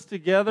holds us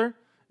together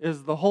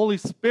is the Holy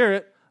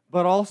Spirit,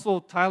 but also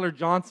Tyler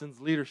Johnson's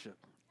leadership.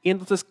 Y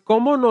entonces,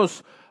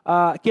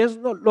 ¿qué es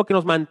lo que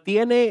nos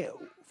mantiene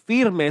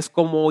firmes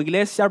como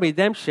iglesia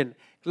Redemption?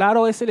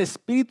 Claro, es el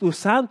Espíritu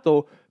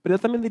Santo, pero yo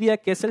también diría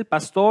que es el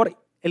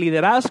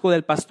liderazgo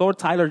del pastor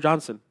Tyler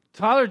Johnson.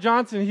 Tyler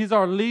Johnson, he's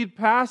our lead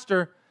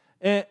pastor,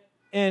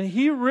 and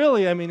he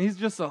really, I mean, he's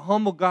just a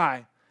humble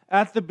guy.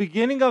 At the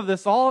beginning of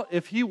this all,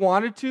 if he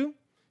wanted to,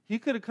 he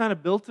could have kind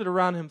of built it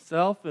around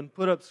himself and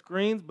put up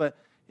screens, but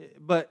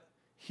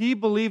he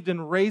believed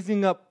in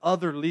raising up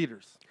other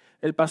leaders.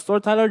 El pastor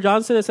Tyler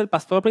Johnson es el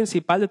pastor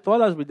principal de todas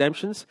las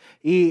Redemptions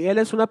y él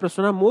es una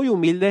persona muy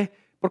humilde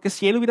porque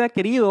si él hubiera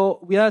querido,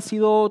 hubiera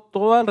sido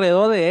todo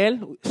alrededor de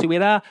él, se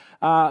hubiera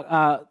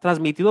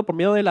transmitido por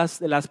medio de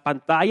las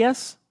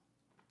pantallas.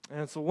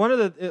 And so one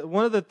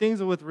of the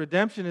things with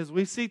redemption is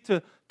we seek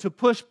to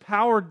push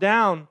power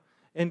down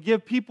and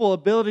give people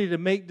ability to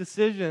make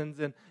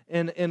decisions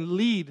and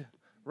lead,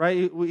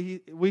 right?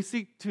 We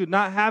seek to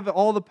not have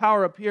all the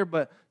power up here,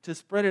 but to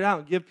spread it out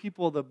and give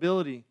people the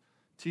ability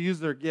to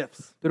use their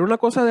gifts. Pero una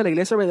cosa de la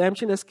iglesia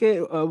Redemption es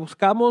que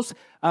buscamos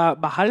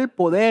bajar el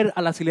poder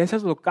a las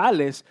iglesias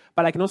locales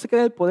para que no se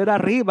quede el poder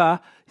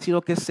arriba,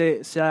 sino que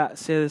se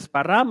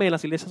desparrame en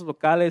las iglesias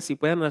locales y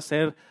puedan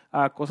hacer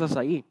cosas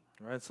ahí.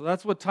 Right, so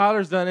that's what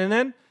Tyler's done. And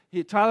then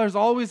Tyler's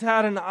always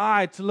had an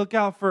eye to look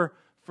out for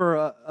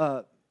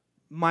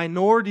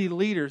minority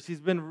leaders.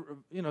 He's been,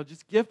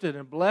 just gifted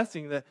and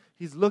blessing that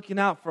he's looking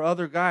out for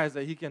other guys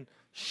that he can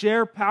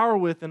share power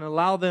with and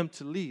allow them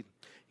to lead.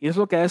 Y es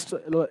lo que es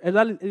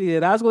el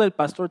liderazgo del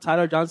pastor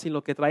Tyler Johnson,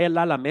 lo que trae él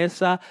a la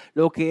mesa,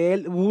 lo que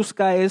él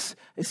busca es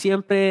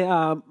siempre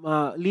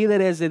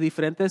líderes de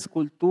diferentes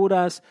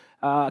culturas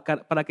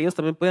para que ellos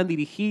también puedan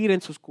dirigir en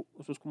sus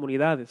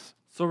comunidades.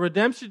 So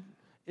redemption,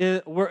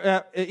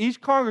 each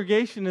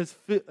congregation is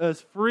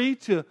free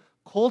to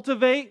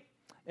cultivate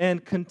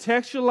and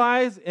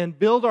contextualize and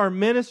build our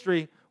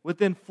ministry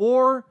within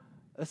 4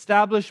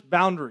 established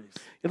boundaries.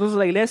 Entonces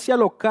la iglesia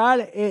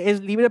local es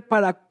libre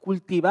para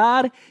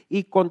cultivar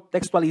y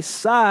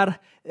contextualizar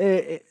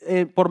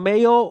por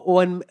medio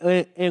o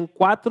en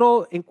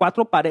cuatro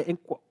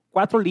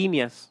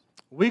líneas.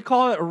 We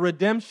call it a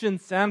redemption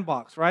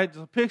sandbox, right?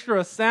 Just picture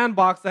a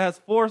sandbox that has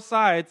 4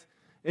 sides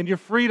and you're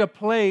free to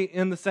play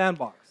in the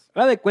sandbox.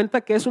 Haga de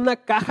cuenta que es una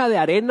caja de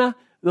arena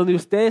donde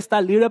usted está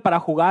libre para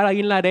jugar ahí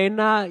en la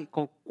arena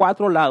con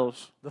 4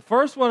 lados. The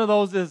first one of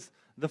those is,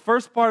 the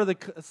first part of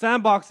the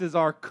sandbox is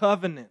our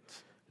covenant.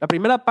 La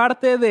primera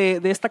parte de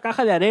esta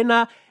caja de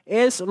arena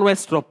es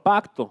nuestro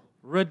pacto.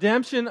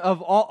 Redemption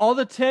of all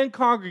the 10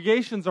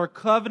 congregations are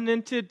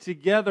covenanted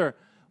together.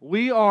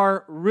 We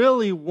are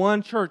really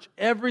one church.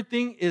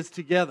 Everything is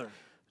together.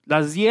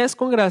 Las 10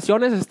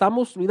 congregaciones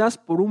estamos unidas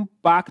por un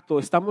pacto.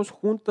 Estamos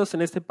juntas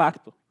en este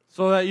pacto.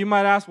 So that you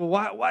might ask, well,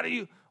 why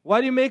do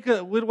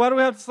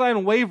we have to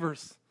sign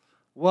waivers?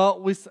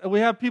 Well, we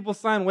have people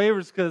sign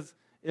waivers because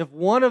if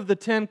one of the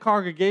 10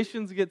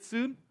 congregations gets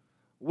sued,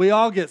 we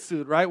all get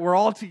sued, right? We're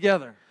all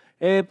together.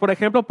 Por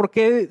ejemplo,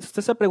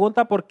 usted se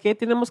pregunta por qué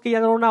tenemos que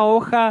llenar una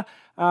hoja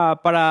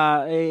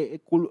para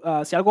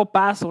si algo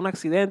pasa, un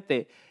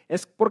accidente.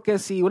 Es porque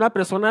si una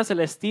persona se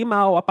le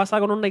estima o ha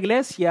pasado en una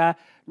iglesia,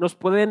 nos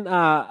pueden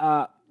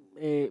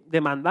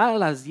demandar a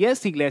las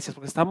 10 iglesias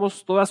porque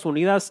estamos todas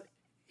unidas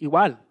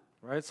igual.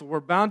 Right? So we're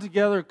bound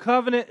together.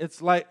 Covenant,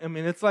 it's like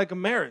a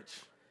marriage.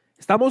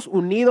 Estamos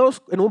unidos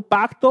en un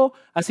pacto,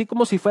 así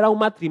como si fuera un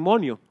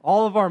matrimonio.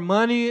 All of our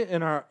money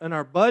and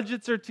our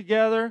budgets are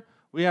together.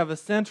 We have a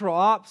central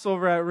ops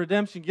over at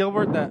Redemption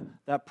Gilbert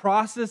that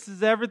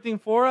processes everything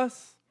for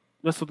us.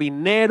 Nuestro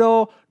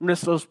dinero,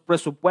 nuestros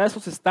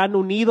presupuestos están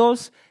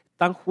unidos,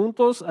 están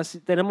juntos. Así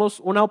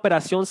tenemos una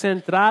operación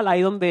central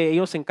ahí donde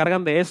ellos se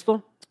encargan de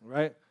esto.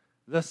 Right.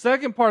 The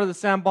second part of the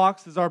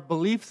sandbox is our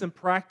beliefs and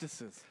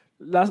practices.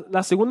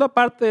 La segunda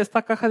parte de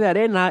esta caja de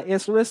arena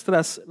es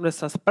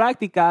nuestras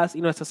prácticas y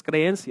nuestras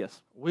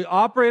creencias. We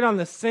operate on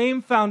the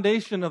same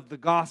foundation of the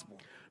gospel.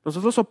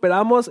 Nosotros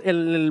operamos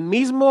en el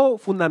mismo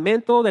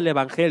fundamento del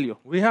evangelio.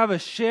 We have a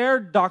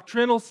shared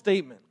doctrinal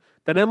statement.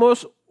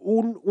 Tenemos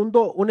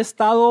un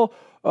estado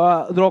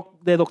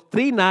de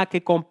doctrina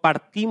que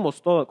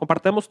compartimos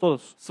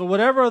todos. So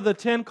whatever of the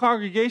 10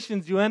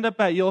 congregations you end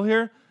up at, you'll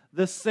hear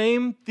the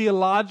same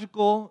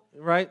theological,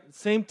 right?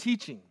 Same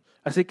teaching.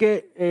 Así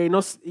que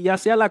ya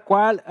sea la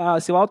cual,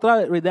 si va a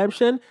otra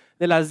Redemption,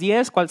 de las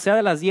 10, cual sea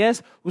de las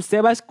 10,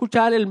 usted va a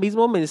escuchar el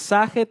mismo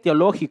mensaje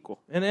teológico.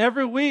 And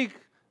every week,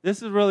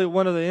 this is really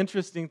one of the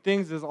interesting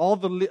things, is all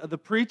the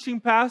preaching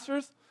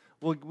pastors,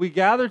 we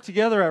gather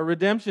together at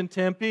Redemption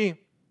Tempe,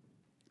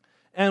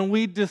 and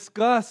we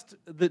discuss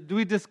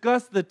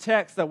the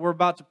text that we're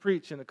about to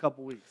preach in a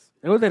couple weeks.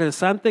 Algo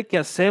interesante que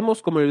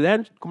hacemos como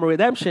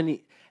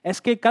Redemption es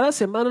que cada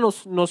semana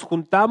nos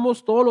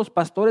juntamos todos los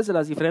pastores de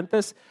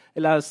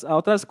las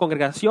otras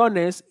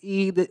congregaciones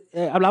y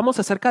hablamos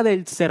acerca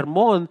del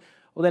sermón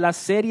o de la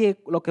serie,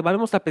 lo que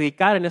vamos a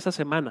predicar en esa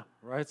semana.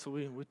 Right, so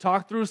we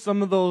talk through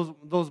some of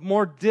those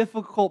more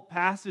difficult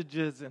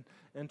passages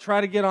and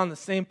try to get on the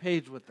same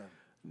page with them.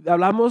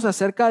 Hablamos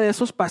acerca de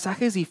esos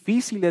pasajes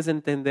difíciles de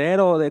entender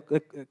o de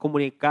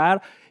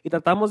comunicar y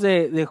tratamos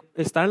de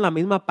estar en la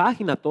misma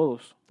página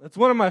todos. That's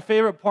one of my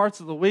favorite parts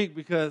of the week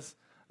because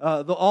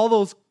all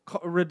those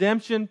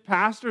redemption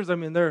pastors, I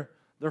mean, they're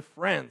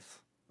friends.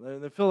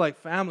 They feel like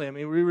family. I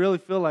mean, we really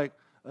feel like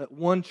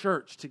one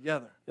church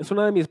together. Es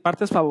una de mis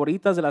partes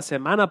favoritas de la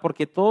semana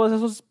porque todos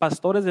esos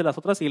pastores de las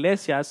otras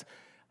iglesias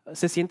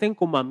se sienten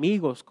como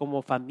amigos,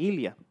 como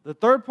familia. The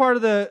third part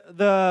of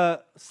the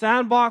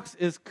sandbox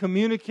is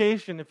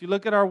communication. If you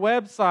look at our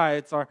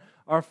websites,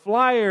 our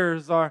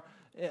flyers, our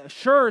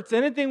shirts,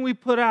 anything we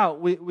put out,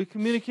 we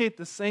communicate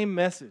the same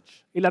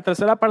message. Y la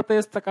tercera parte de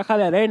esta caja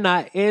de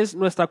arena es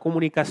nuestra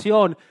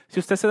comunicación. Si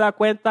usted se da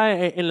cuenta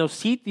en los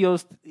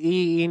sitios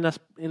y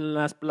en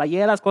las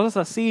playeras, cosas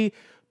así,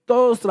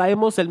 todos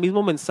traemos el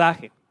mismo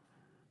mensaje.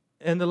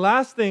 And the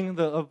last thing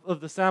of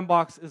the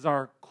sandbox is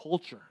our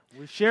culture.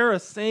 We share a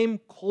same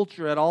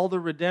culture at all the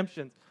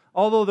redemptions.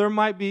 Although there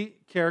might be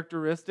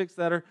characteristics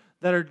that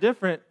are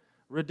different,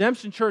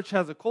 Redemption Church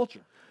has a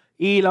culture.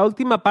 Y la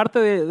última parte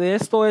de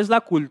esto es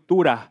la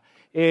cultura.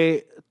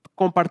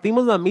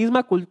 Compartimos la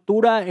misma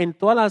cultura en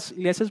todas las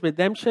iglesias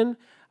Redemption,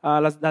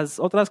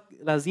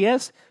 las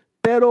 10,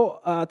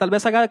 pero tal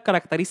vez haga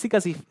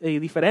características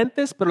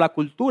diferentes, pero la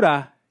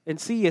cultura en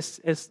sí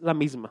es la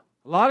misma.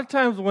 A lot of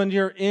times when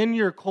you're in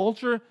your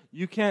culture,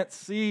 you can't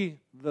see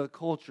the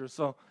culture.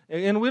 So,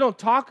 and we don't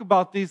talk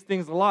about these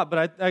things a lot,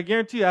 but I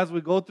guarantee you as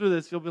we go through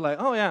this, you'll be like,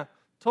 oh yeah,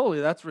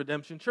 totally, that's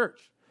Redemption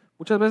Church.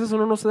 Muchas veces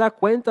uno no se da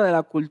cuenta de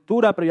la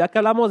cultura, pero ya que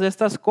hablamos de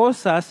estas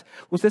cosas,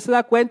 usted se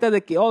da cuenta de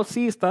que, oh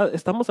sí,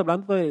 estamos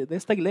hablando de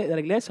esta iglesia, de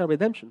la iglesia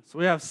Redemption. So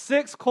we have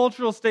 6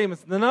 cultural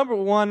statements. The number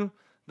one,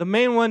 the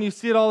main one, you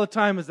see it all the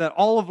time, is that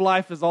all of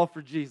life is all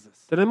for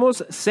Jesus.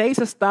 Tenemos 6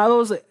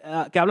 estados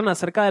que hablan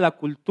acerca de la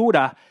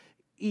cultura.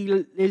 Y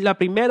la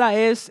primera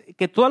es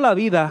que toda la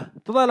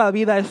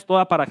vida es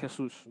toda para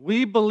Jesús.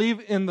 We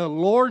believe in the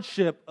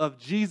lordship of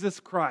Jesus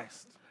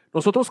Christ.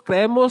 Nosotros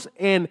creemos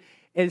en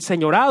el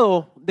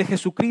señorado de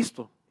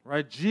Jesucristo.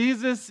 Right?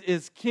 Jesus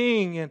is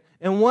king,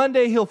 and one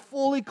day he'll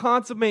fully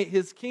consummate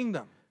his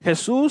kingdom.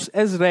 Jesús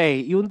es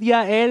rey y un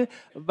día él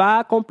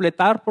va a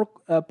completar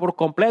por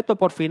completo,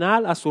 por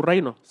final, a su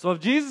reino. So if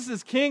Jesus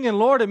is king and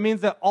Lord, it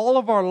means that all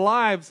of our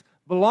lives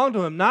belong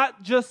to him,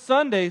 not just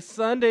Sunday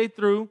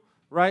through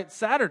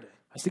Saturday.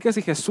 Así que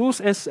si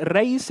Jesús es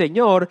rey y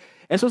señor,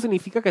 eso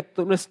significa que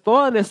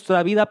toda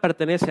nuestra vida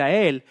pertenece a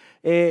él,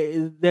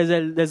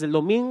 desde el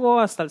domingo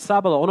hasta el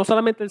sábado, o no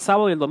solamente el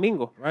sábado y el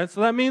domingo. Right?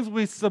 So that means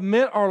we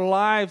submit our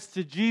lives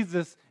to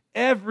Jesus,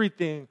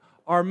 everything,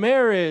 our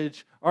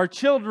marriage, our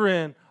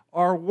children,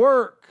 our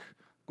work,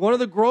 going to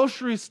the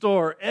grocery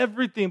store,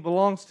 everything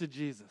belongs to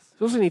Jesus.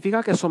 Eso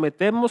significa que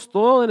sometemos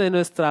todo de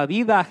nuestra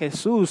vida a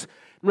Jesús,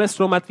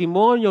 nuestro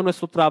matrimonio,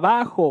 nuestro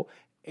trabajo,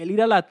 el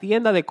ir a la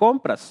tienda de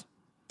compras.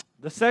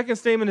 The second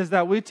statement is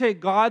that we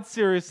take God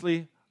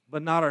seriously,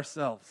 but not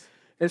ourselves.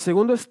 El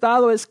segundo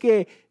estado es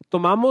que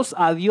tomamos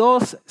a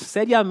Dios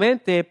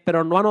seriamente,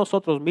 pero no a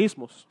nosotros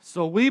mismos.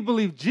 So we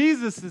believe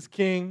Jesus is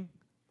king,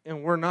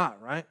 and we're not,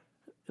 right?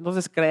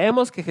 Entonces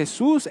creemos que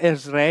Jesús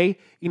es rey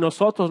y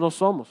nosotros no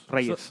somos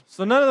reyes.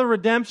 So none of the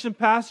redemption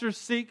pastors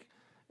seek,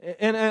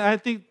 and I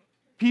think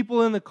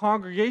people in the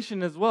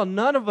congregation as well,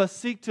 none of us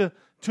seek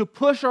to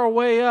push our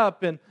way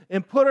up and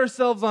put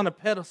ourselves on a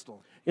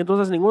pedestal.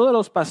 Entonces ninguno de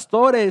los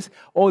pastores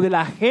o de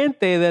la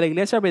gente de la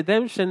iglesia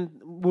Redemption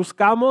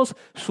buscamos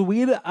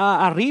subir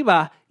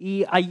arriba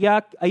y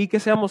ahí que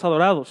seamos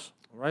adorados.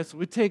 Right, so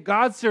we take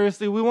God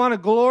seriously. We want to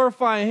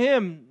glorify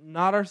him,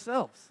 not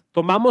ourselves.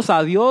 Tomamos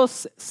a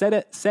Dios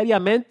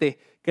seriamente,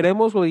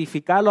 queremos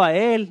glorificarlo a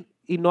él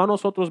y no a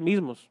nosotros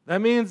mismos.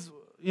 That means,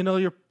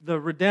 the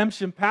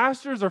redemption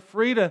pastors are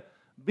free to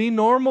be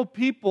normal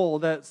people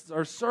that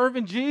are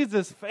serving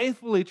Jesus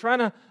faithfully, trying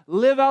to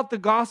live out the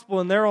gospel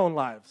in their own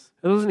lives.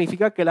 Eso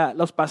significa que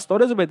los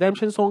pastores de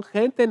Redemption son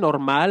gente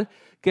normal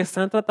que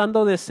están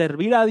tratando de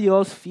servir a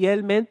Dios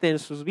fielmente en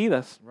sus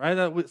vidas.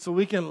 Right? So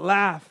we can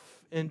laugh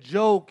and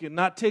joke and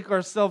not take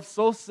ourselves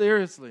so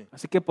seriously.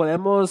 Así que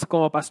podemos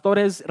como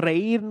pastores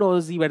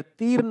reírnos,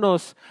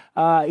 divertirnos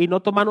y no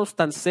tomarnos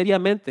tan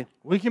seriamente.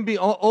 We can be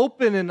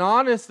open and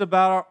honest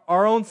about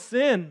our own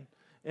sin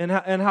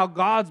and how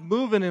God's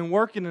moving and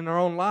working in our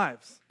own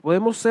lives.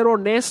 Podemos ser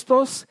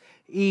honestos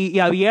y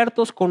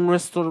abiertos con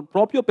nuestro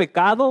propio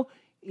pecado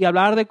y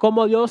hablar de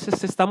cómo Dios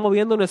se está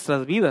moviendo en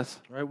nuestras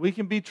vidas. Right? We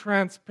can be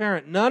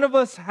transparent. None of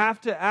us have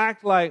to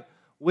act like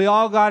we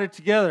all got it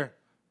together,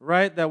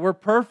 right? That we're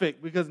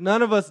perfect, because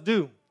none of us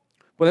do.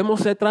 Podemos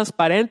ser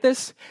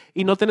transparentes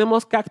y no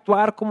tenemos que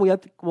actuar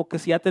como que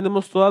si ya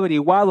tenemos todo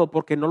averiguado,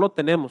 porque no lo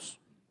tenemos.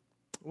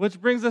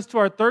 Which brings us to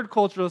our third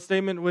cultural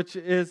statement, which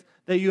is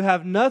that you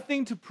have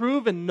nothing to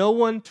prove and no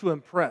one to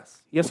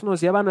impress. Y eso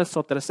nos lleva a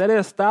nuestro tercer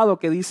estado,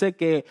 que dice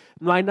que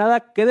no hay nada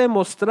que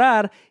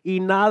demostrar y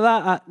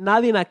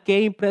nadie a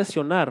qué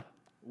impresionar.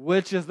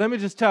 Which is, let me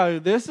just tell you,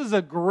 this is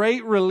a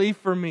great relief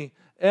for me.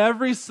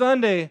 Every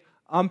Sunday,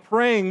 I'm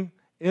praying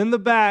in the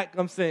back.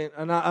 I'm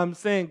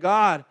saying,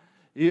 God,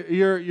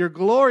 you're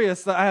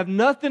glorious. I have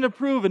nothing to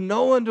prove and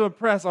no one to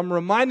impress. I'm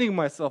reminding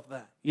myself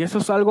that. Y eso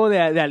es algo de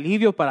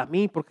alivio para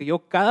mí, porque yo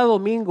cada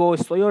domingo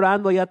estoy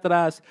orando allá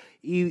atrás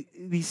y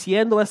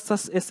diciendo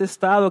este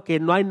estado que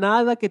no hay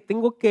nada que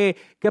tengo que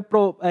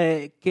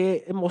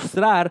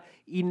mostrar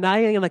y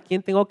nadie a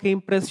quien tengo que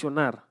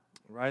impresionar.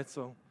 Right,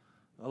 so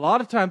A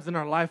lot of times in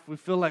our life, we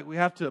feel like we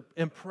have to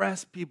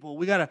impress people.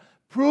 We got to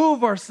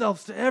prove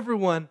ourselves to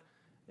everyone,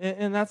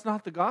 and that's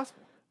not the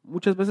gospel.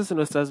 Muchas veces en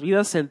nuestras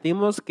vidas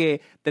sentimos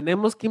que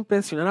tenemos que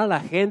impresionar a la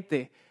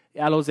gente,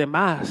 a los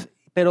demás,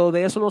 pero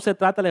de eso no se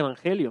trata el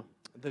evangelio.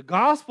 The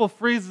gospel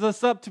frees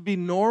us up to be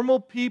normal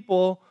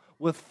people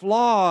with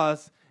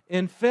flaws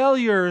and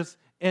failures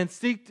and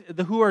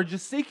who are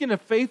just seeking to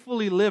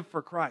faithfully live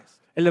for Christ.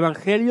 El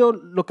evangelio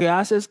lo que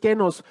hace es que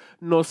nos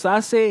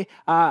abre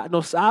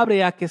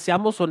a que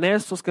seamos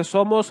honestos, que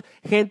somos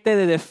gente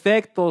de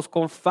defectos,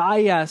 con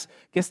fallas,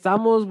 que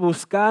estamos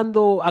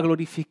buscando a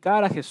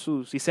glorificar a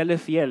Jesús y serle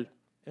fiel.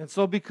 And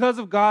so because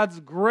of God's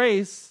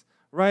grace,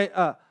 right,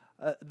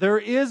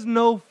 there's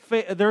no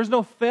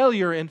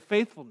failure in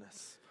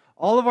faithfulness.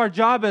 All of our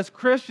job as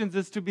Christians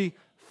is to be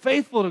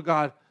faithful to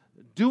God,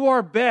 do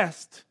our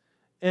best,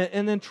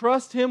 and then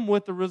trust Him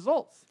with the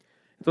results.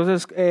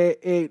 Entonces,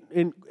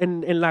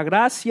 en la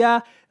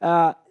gracia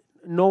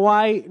no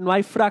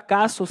hay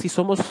fracaso si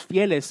somos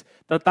fieles.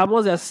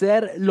 Tratamos de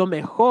hacer lo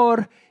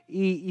mejor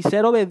y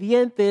ser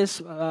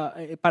obedientes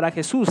para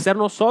Jesús, ser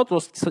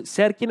nosotros,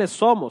 ser quienes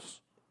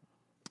somos.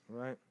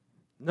 Right.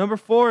 Number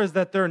 4 is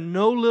that there are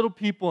no little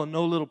people and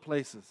no little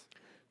places.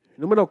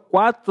 Número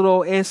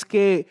 4 es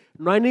que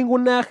no hay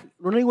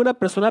ninguna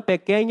persona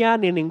pequeña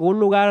ni ningún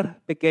lugar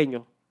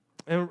pequeño.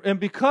 And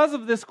because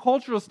of this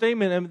cultural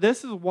statement, and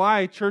this is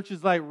why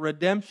churches like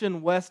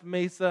Redemption West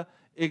Mesa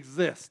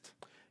exist.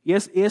 Y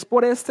es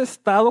por este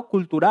estado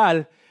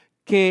cultural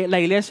que la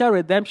iglesia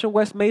Redemption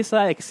West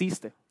Mesa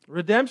existe.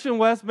 Redemption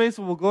West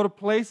Mesa will go to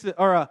places,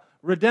 or a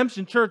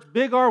Redemption Church,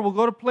 Big R, will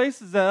go to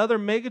places that other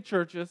mega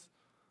churches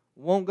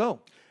won't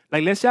go. La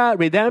iglesia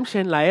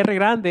Redemption, la R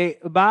grande,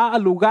 va a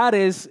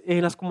lugares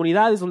en las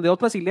comunidades donde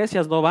otras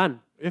iglesias no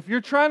van. If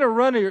you're trying to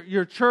run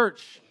your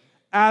church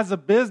as a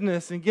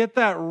business and get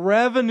that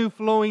revenue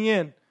flowing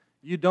in,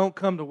 you don't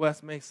come to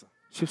West Mesa.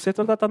 Si usted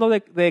está tratando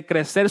de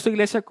crecer su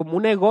iglesia como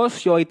un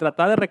negocio y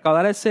tratar de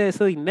recaudar ese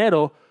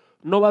dinero,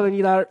 no va a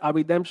venir a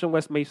Redemption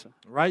West Mesa.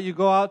 Right? You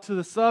go out to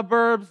the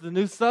suburbs, the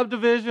new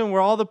subdivision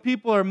where all the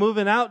people are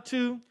moving out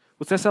to.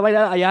 Usted se va a ir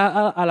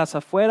allá a las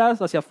afueras,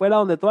 hacia afuera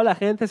donde toda la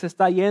gente se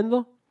está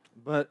yendo.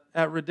 But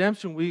at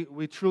Redemption,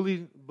 we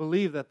truly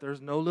believe that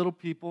there's no little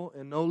people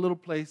and no little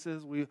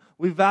places. We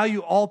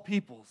value all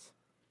peoples.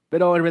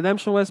 Pero en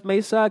Redemption West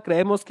Mesa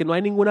creemos que no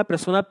hay ninguna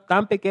persona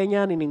tan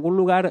pequeña ni ningún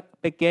lugar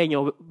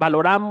pequeño.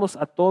 Valoramos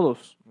a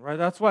todos. Right?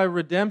 That's why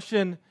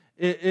Redemption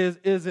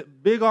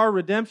Big R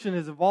Redemption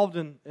is involved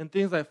in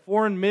things like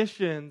foreign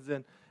missions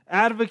and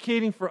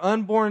advocating for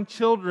unborn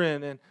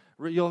children. And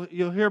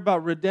you'll hear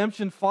about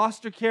redemption,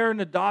 foster care, and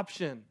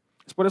adoption.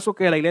 Es por eso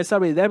que la iglesia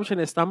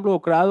Redemption está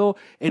involucrado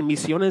en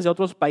misiones de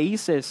otros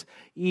países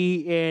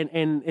y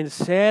en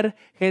ser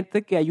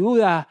gente que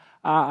ayuda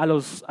a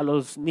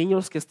los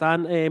niños que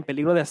están en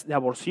peligro de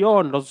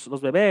aborción,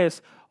 los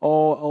bebés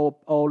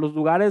o los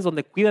lugares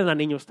donde cuidan a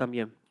niños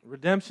también.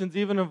 Redemption's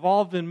even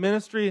involved in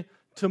ministry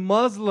to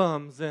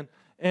Muslims and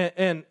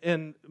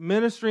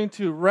ministering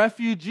to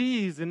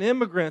refugees and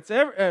immigrants.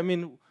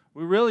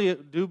 We really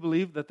do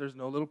believe that there's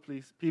no little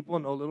people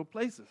and no little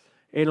places.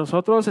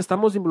 Nosotros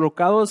estamos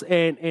involucrados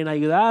en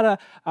ayudar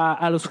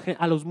a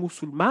los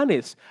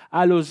musulmanes,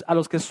 a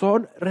los que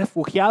son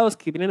refugiados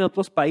que vienen de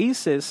otros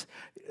países.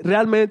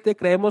 Realmente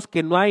creemos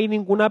que no hay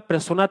ninguna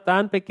persona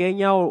tan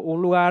pequeña o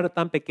un lugar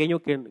tan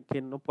pequeño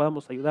que no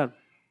podamos ayudar.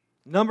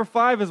 Number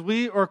 5 is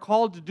we are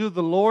called to do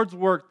the Lord's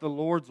work the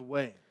Lord's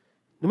way.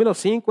 Número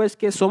 5 es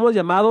que somos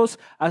llamados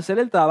a hacer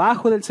el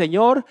trabajo del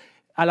Señor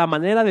a la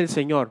manera del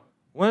Señor.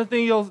 One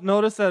thing you'll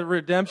notice at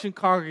Redemption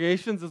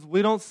congregations is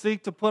we don't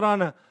seek to put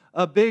on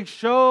a big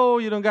show.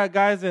 You don't got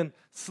guys in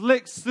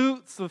slick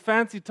suits with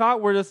fancy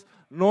talk. We're just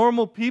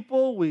normal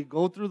people. We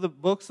go through the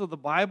books of the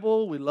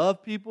Bible. We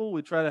love people.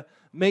 We try to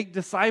make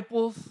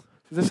disciples.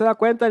 Si usted se da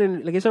cuenta,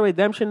 en la iglesia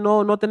Redemption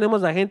no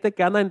tenemos a gente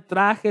que anda en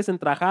trajes,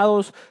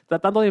 entrajados,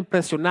 tratando de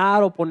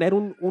impresionar o poner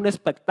un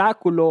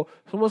espectáculo.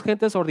 Somos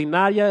gente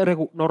ordinaria,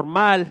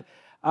 normal,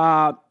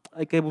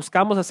 que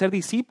buscamos hacer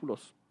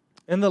discípulos.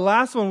 And the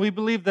last one, we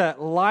believe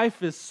that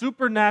life is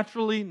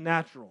supernaturally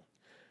natural.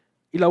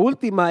 Y la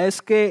última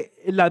es que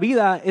la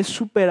vida es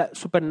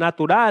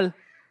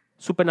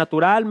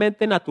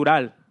supernaturalmente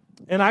natural.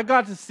 And I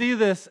got to see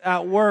this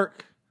at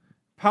work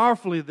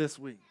powerfully this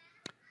week.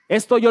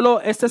 Este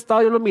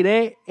estado yo lo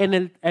miré en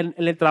el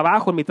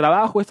trabajo, en mi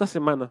trabajo esta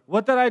semana.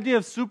 What that idea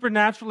of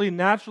supernaturally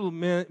natural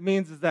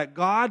means is that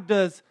God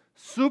does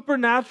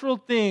supernatural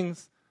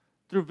things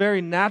through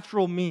very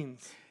natural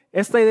means.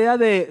 Esta idea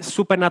de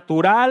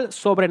supernatural,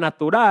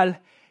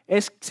 sobrenatural,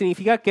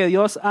 significa que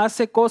Dios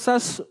hace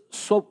cosas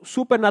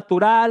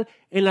supernatural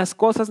en las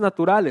cosas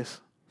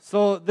naturales.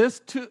 So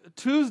this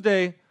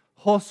Tuesday,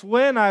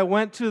 Josué and I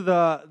went to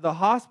the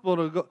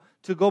hospital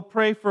to go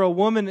pray for a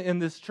woman in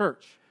this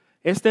church.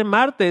 Este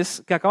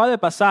martes que acaba de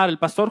pasar, el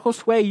pastor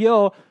Josué y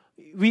yo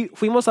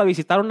fuimos a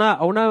visitar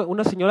a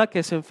una señora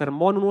que se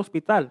enfermó en un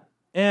hospital.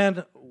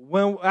 And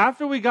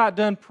after we got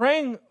done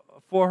praying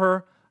for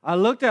her, I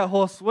looked at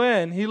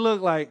Josué and he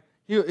looked like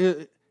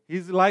he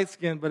He's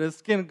light-skinned, but his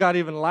skin got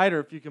even lighter,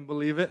 if you can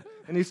believe it.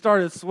 And he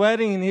started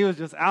sweating, and he was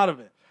just out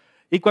of it.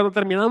 Y cuando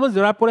terminamos de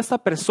orar por esta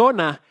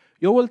persona,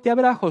 yo volteé a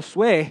ver a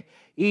Josué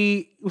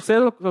y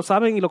ustedes lo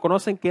saben y lo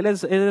conocen que él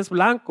es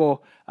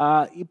blanco,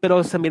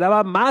 pero se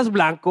miraba más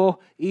blanco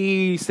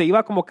y se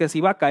iba como que se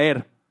iba a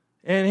caer.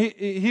 And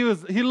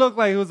he looked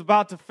like he was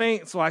about to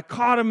faint, so I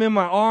caught him in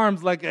my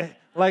arms like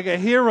a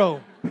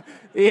hero.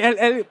 Y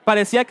él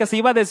parecía que se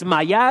iba a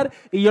desmayar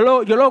y yo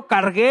lo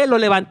cargué, lo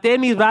levanté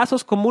en mis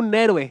brazos como un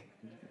héroe.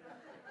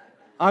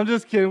 I'm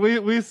just kidding.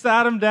 We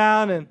sat him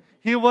down, and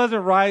he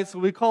wasn't right, so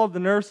we called the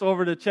nurse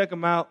over to check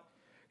him out.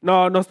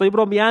 No estoy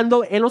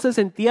bromeando. Él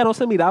no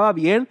se miraba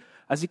bien,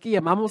 así que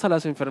llamamos a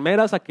las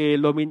enfermeras a que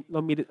lo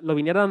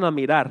vinieran a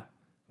mirar.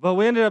 But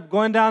we ended up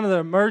going down to the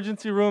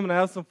emergency room, and I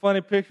have some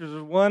funny pictures.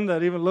 There's one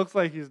that even looks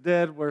like he's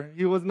dead, where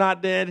he was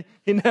not dead.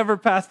 He never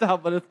passed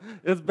out, but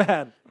it's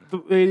bad.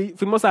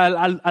 Fuimos a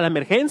la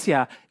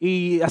emergencia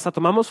y hasta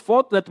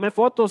le tomé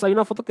fotos. Hay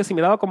una foto que se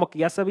miraba como que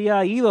ya se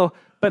había ido,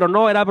 pero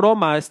no, era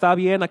broma. Está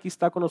bien, aquí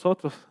está con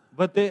nosotros.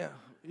 But me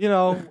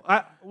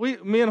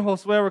and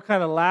Josue were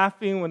kind of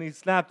laughing when he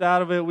snapped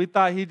out of it. We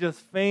thought he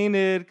just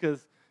fainted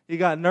because he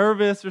got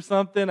nervous or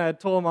something. I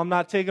told him I'm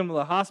not taking him to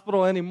the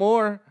hospital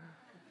anymore.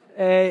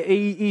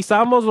 Y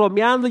estábamos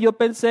bromeando. Yo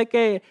pensé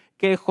que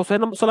José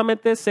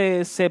solamente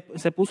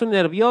se puso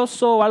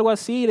nervioso o algo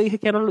así. Le dije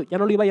que ya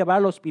no lo iba a llevar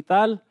al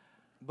hospital.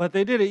 But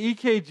they did an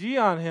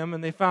EKG on him,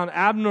 and they found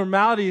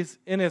abnormalities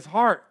in his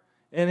heart.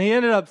 And he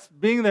ended up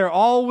being there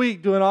all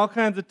week doing all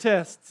kinds of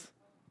tests.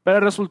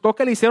 Pero resultó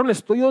que le hicieron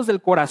estudios del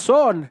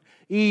corazón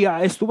y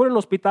estuvo en el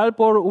hospital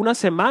por una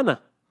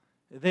semana.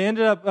 They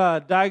ended up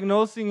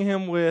diagnosing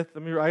him with,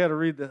 I got to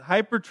read this,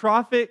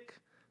 hypertrophic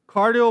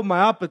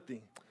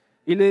cardiomyopathy.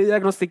 Y le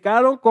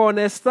diagnosticaron con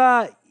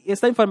esta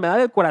enfermedad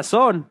del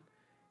corazón,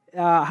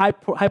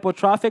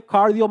 hypertrophic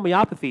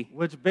cardiomyopathy.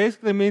 Which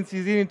basically means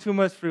he's eating too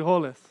much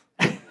frijoles.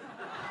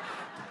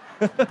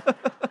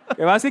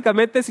 Que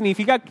básicamente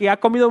significa que ha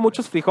comido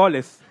muchos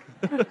frijoles.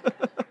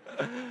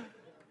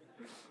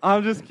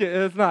 I'm just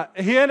kidding. It's not.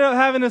 He ended up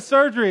having a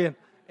surgery,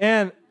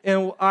 and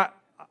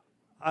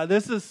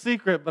this is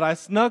secret, but I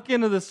snuck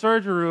into the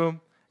surgery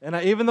room, and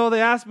even though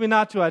they asked me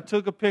not to, I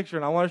took a picture,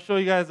 and I want to show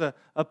you guys a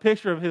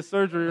picture of his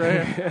surgery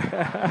right here.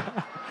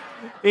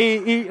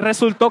 y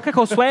resultó que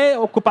Josué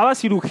ocupaba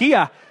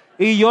cirugía,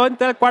 y yo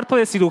entré al cuarto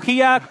de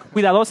cirugía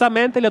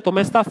cuidadosamente y le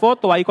tomé esta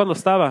foto ahí cuando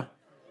estaba.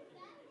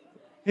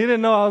 He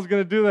didn't know I was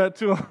going to do that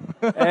to him.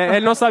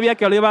 Él no sabía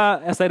que yo iba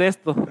a hacer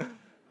esto.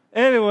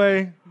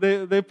 Anyway,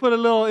 they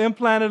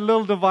implanted a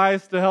little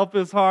device to help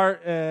his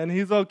heart, and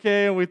he's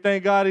okay, and we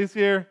thank God he's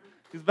here.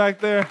 He's back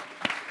there.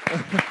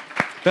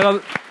 Pero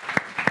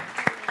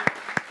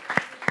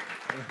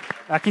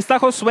aquí está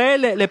Josué,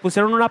 le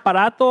pusieron un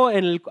aparato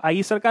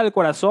ahí cerca del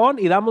corazón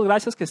y damos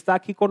gracias que está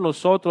aquí con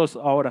nosotros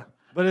ahora.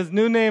 But his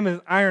new name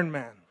is Iron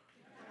Man.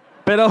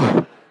 Pero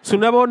su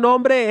nuevo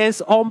nombre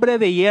es Hombre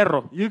de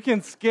Hierro. You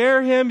can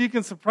scare him, you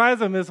can surprise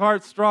him. His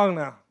heart's strong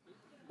now.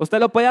 Usted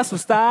lo puede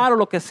asustar o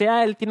lo que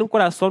sea, él tiene un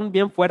corazón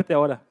bien fuerte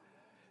ahora.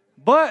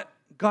 But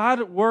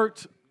God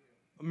worked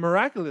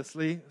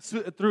miraculously,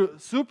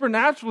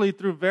 supernaturally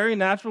through very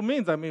natural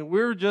means. I mean,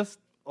 we were just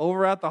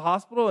over at the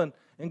hospital, and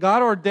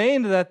God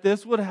ordained that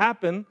this would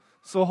happen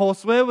so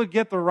Josue would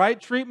get the right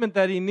treatment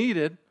that he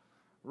needed,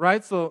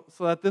 right? So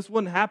that this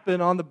wouldn't happen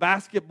on the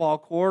basketball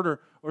court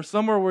or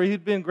somewhere where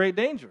he'd be in great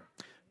danger.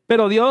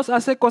 Pero Dios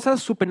hace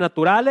cosas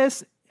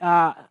supernaturales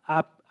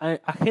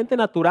a gente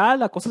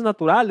natural, a cosas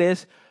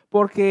naturales,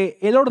 porque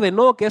Él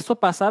ordenó que esto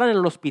pasara en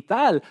el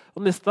hospital,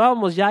 donde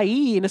estábamos ya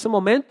ahí en ese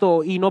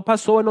momento, y no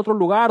pasó en otro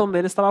lugar donde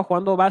Él estaba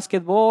jugando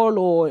básquetbol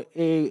o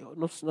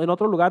en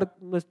otro lugar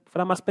donde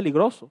fuera más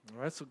peligroso.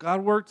 All right, so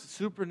God worked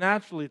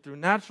supernaturally through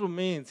natural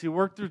means. He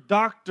worked through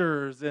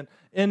doctors and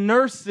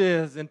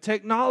nurses and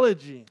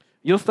technology.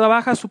 Dios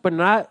trabaja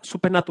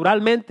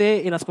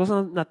supernaturalmente en las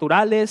cosas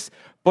naturales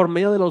por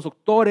medio de los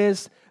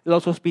doctores, de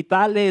los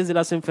hospitales, de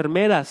las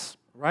enfermeras.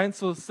 Right? And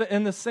so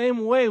in the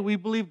same way, we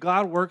believe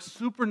God works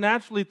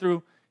supernaturally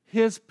through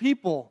His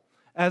people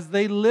as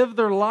they live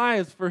their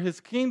lives for His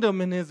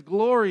kingdom and His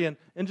glory and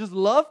just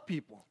love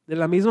people. De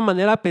la misma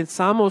manera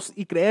pensamos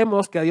y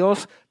creemos que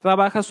Dios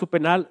trabaja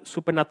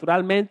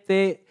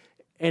supernaturalmente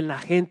en la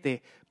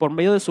gente, por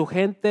medio de su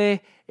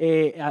gente,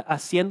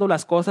 haciendo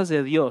las cosas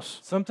de Dios.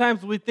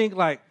 Sometimes we think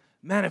like,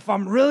 man, if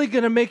I'm really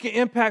going to make an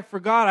impact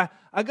for God,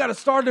 I got to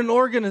start an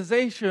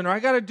organization, or I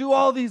got to do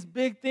all these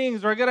big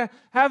things, or I got to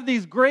have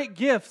these great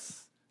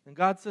gifts. And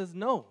God says,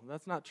 no,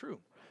 that's not true.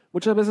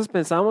 Muchas veces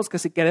pensamos que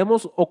si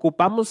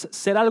ocupamos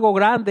ser algo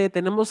grande,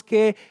 tenemos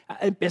que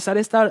empezar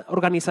esta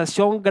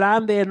organización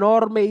grande,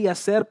 enorme y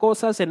hacer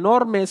cosas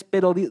enormes,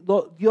 pero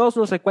Dios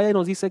nos recuerda y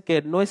nos dice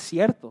que no es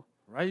cierto.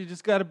 Right? You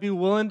just got to be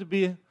willing to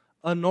be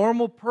a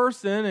normal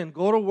person and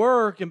go to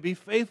work and be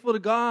faithful to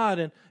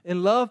God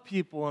and love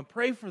people and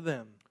pray for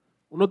them.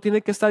 Uno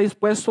tiene que estar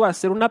dispuesto a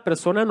ser una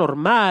persona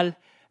normal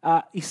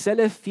y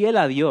serle fiel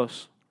a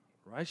Dios.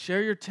 Right?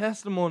 Share your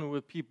testimony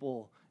with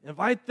people.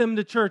 Invite them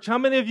to church. How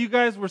many of you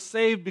guys were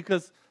saved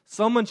because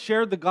someone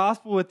shared the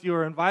gospel with you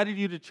or invited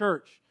you to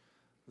church.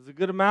 It's a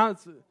good amount.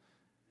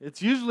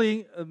 It's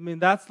usually,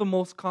 that's the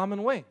most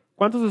common way.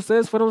 ¿Cuántos de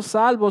ustedes fueron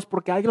salvos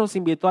porque alguien los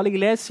invitó a la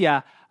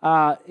iglesia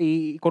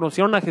y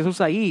conocieron a Jesús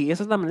ahí?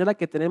 Esa es la manera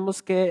que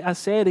tenemos que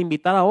hacer,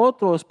 invitar a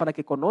otros para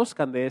que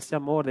conozcan de este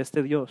amor, de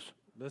este Dios.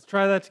 Let's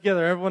try that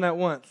together, everyone at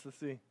once. Let's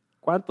see.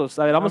 ¿Cuántos?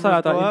 A ver, vamos a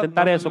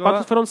intentar eso.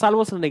 ¿Cuántos fueron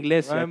salvos en la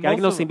iglesia? Que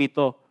alguien los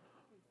invitó.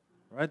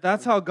 Right,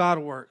 that's how God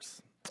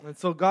works. And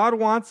so God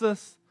wants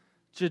us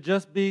to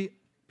just be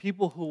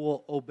people who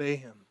will obey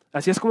Him.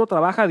 Así es como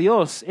trabaja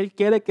Dios. Él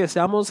quiere que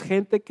seamos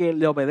gente que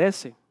le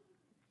obedece.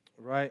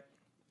 Right.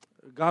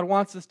 God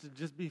wants us to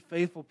just be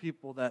faithful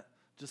people that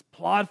just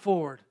plod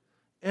forward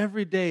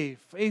every day,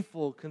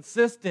 faithful,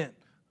 consistent,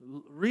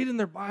 reading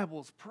their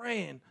Bibles,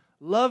 praying,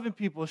 loving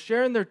people,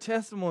 sharing their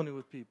testimony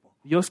with people.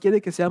 Dios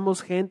quiere que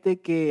seamos gente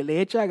que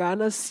le echa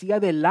ganas, siga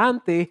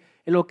adelante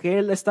en lo que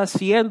Él está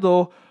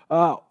haciendo,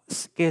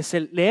 que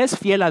le es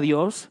fiel a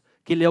Dios,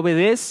 que le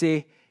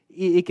obedece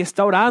y que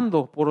está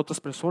orando por otras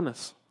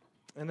personas.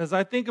 And as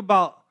I think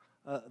about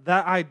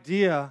that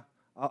idea,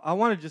 I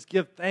want to just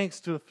give thanks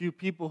to a few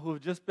people who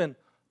have just been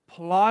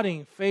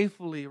plodding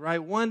faithfully, right,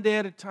 one day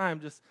at a time,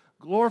 just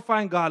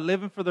glorifying God,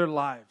 living for their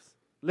lives,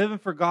 living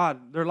for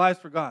God, their lives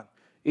for God.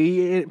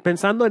 Y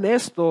pensando en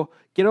esto,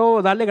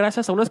 quiero darle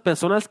gracias a unas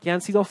personas que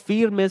han sido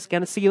firmes, que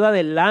han seguido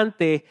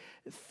adelante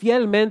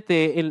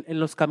fielmente en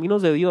los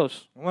caminos de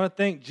Dios. I want to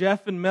thank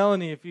Jeff and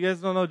Melanie. If you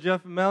guys don't know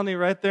Jeff and Melanie,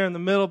 right there in the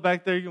middle,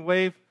 back there, you can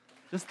wave.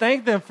 Just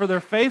thank them for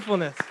their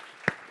faithfulness.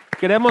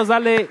 Queremos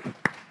darle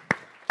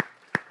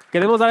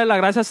las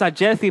gracias a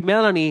Jeff y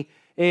Melanie.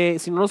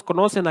 Si no los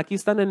conocen, aquí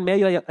están en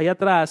medio, allá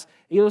atrás.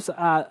 Ellos,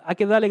 hay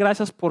que darle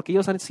gracias porque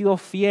ellos han sido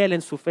fieles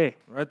en su fe.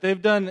 Right,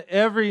 they've done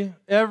every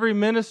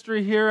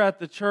ministry here at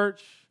the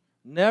church,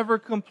 never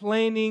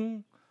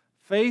complaining,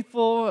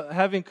 faithful,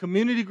 having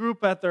community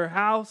group at their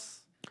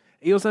house.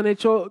 Ellos han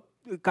hecho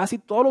casi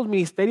todos los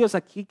ministerios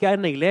aquí que hay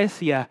en la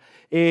iglesia.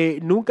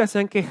 Nunca se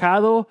han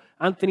quejado,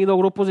 han tenido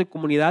grupos de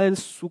comunidad en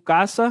su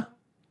casa.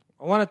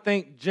 I want to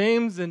thank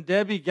James and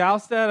Debbie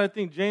Gaustad. I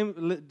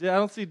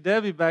don't see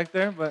Debbie back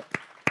there, but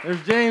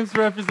there's James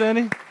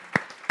representing.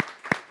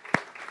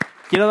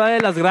 Quiero darle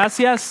las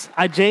gracias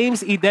a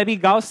James y Debbie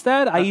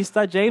Gaustad. Ahí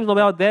está James, no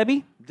veo a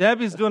Debbie.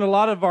 Debbie's doing a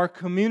lot of our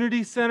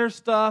community center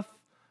stuff.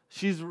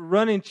 She's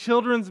running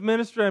children's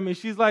ministry.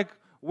 She's like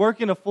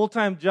working a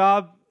full-time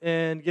job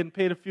and getting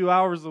paid a few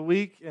hours a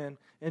week. And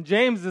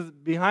James is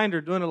behind her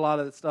doing a lot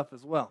of that stuff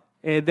as well.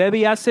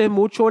 Debbie hace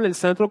mucho en el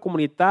centro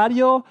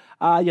comunitario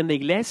y en la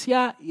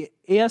iglesia.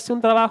 Ella hace un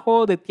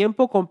trabajo de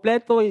tiempo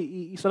completo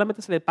y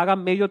solamente se le paga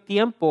medio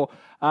tiempo.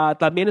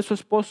 También su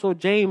esposo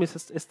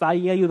James está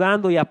ahí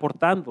ayudando y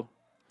aportando.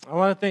 I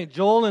want to thank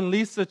Joel and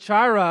Lisa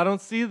Chira. I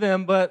don't see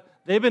them, but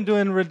they've been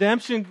doing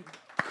Redemption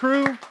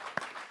Crew.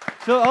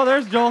 Oh,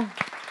 there's Joel.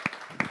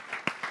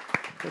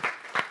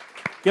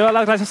 Quiero dar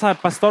las gracias al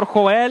pastor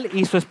Joel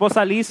y su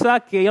esposa Lisa,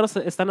 que ellos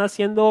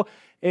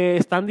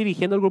están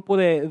dirigiendo el grupo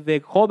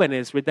de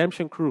jóvenes,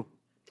 Redemption Crew.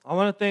 I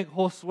want to thank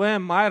Josué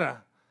and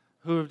Mayra,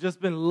 who have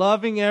just been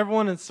loving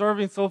everyone and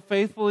serving so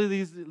faithfully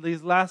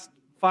these last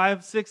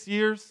 5-6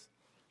 years.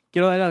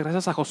 Quiero dar las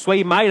gracias a Josué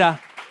y Mayra.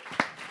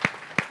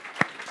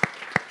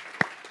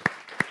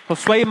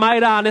 Josué y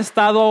Mayra han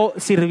estado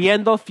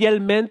sirviendo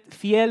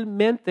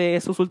fielmente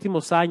estos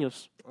últimos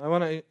años. I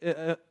want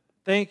to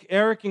thank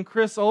Eric and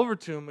Chris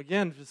Overton,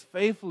 again, just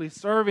faithfully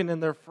serving in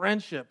their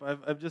friendship.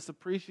 I've just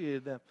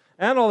appreciated them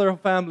and all their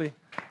family.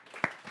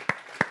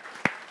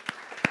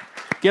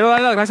 Quiero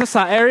dar las gracias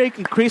a Eric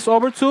y Chris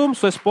Overton,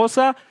 su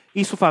esposa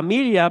y su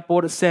familia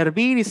por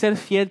servir y ser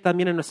fiel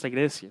también en nuestra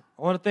iglesia.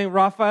 I want to thank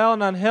Rafael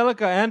and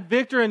Angelica and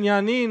Victor and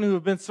Yanin, who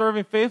have been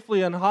serving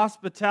faithfully in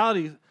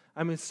hospitality.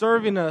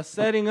 Serving,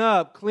 setting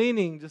up,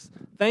 cleaning. Just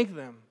thank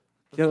them.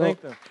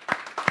 Thank them.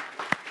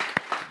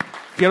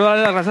 Quiero dar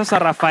las gracias a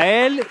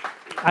Rafael,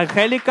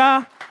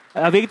 Angélica,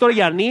 a Víctor y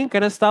Yanin, que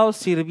han estado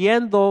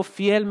sirviendo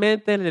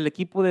fielmente en el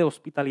equipo de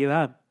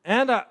hospitalidad.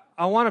 And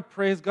I want to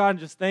praise God and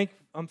just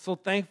I'm so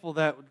thankful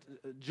that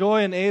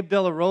Joy and Abe De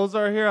La Rosa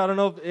are here. I don't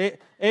know if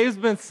Abe's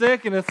been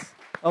sick, and it's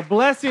a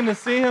blessing to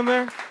see him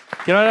there.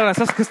 Quiero dar las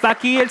gracias que está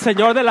aquí el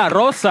señor De La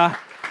Rosa.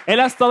 Él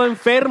ha estado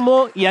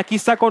enfermo y aquí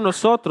está con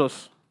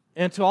nosotros.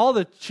 And to all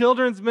the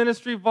children's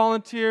ministry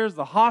volunteers,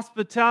 the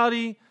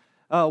hospitality,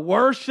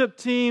 worship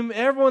team,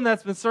 everyone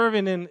that's been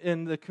serving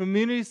in the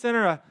community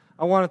center,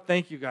 I want to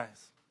thank you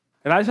guys.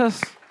 Gracias.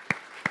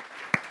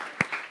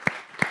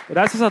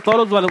 Gracias a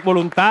todos los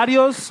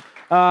voluntarios,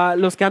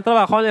 los que han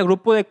trabajado en el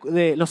grupo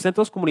de los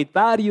centros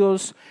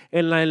comunitarios,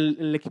 en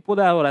el equipo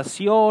de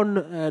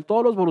adoración,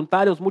 todos los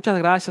voluntarios, muchas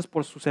gracias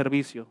por su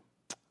servicio.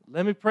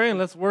 Let me pray and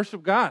let's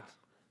worship God.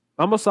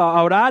 Vamos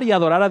a orar y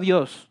adorar a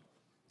Dios.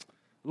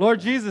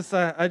 Lord Jesus,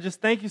 I just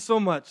thank you so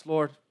much,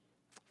 Lord,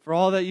 for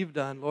all that you've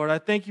done. Lord, I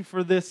thank you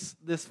for this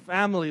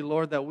family,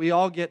 Lord, that we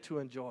all get to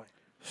enjoy.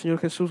 Señor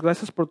Jesús,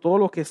 gracias por todo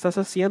lo que estás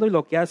haciendo y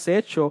lo que has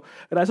hecho.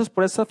 Gracias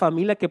por esa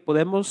familia que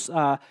podemos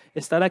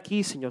estar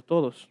aquí, Señor,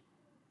 todos.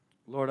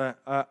 Lord,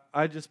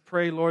 I just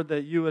pray, Lord,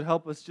 that you would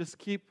help us just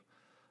keep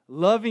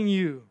loving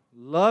you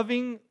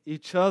loving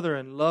each other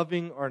and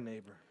loving our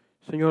neighbor.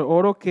 Señor,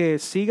 oro que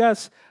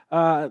sigas,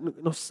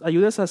 nos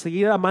ayudes a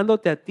seguir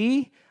amándote a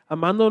ti,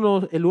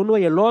 amándonos el uno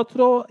y el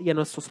otro y a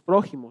nuestros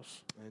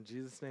prójimos. In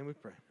Jesus' name we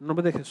pray. En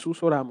nombre de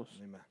Jesús oramos.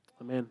 Amen.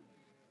 Amén.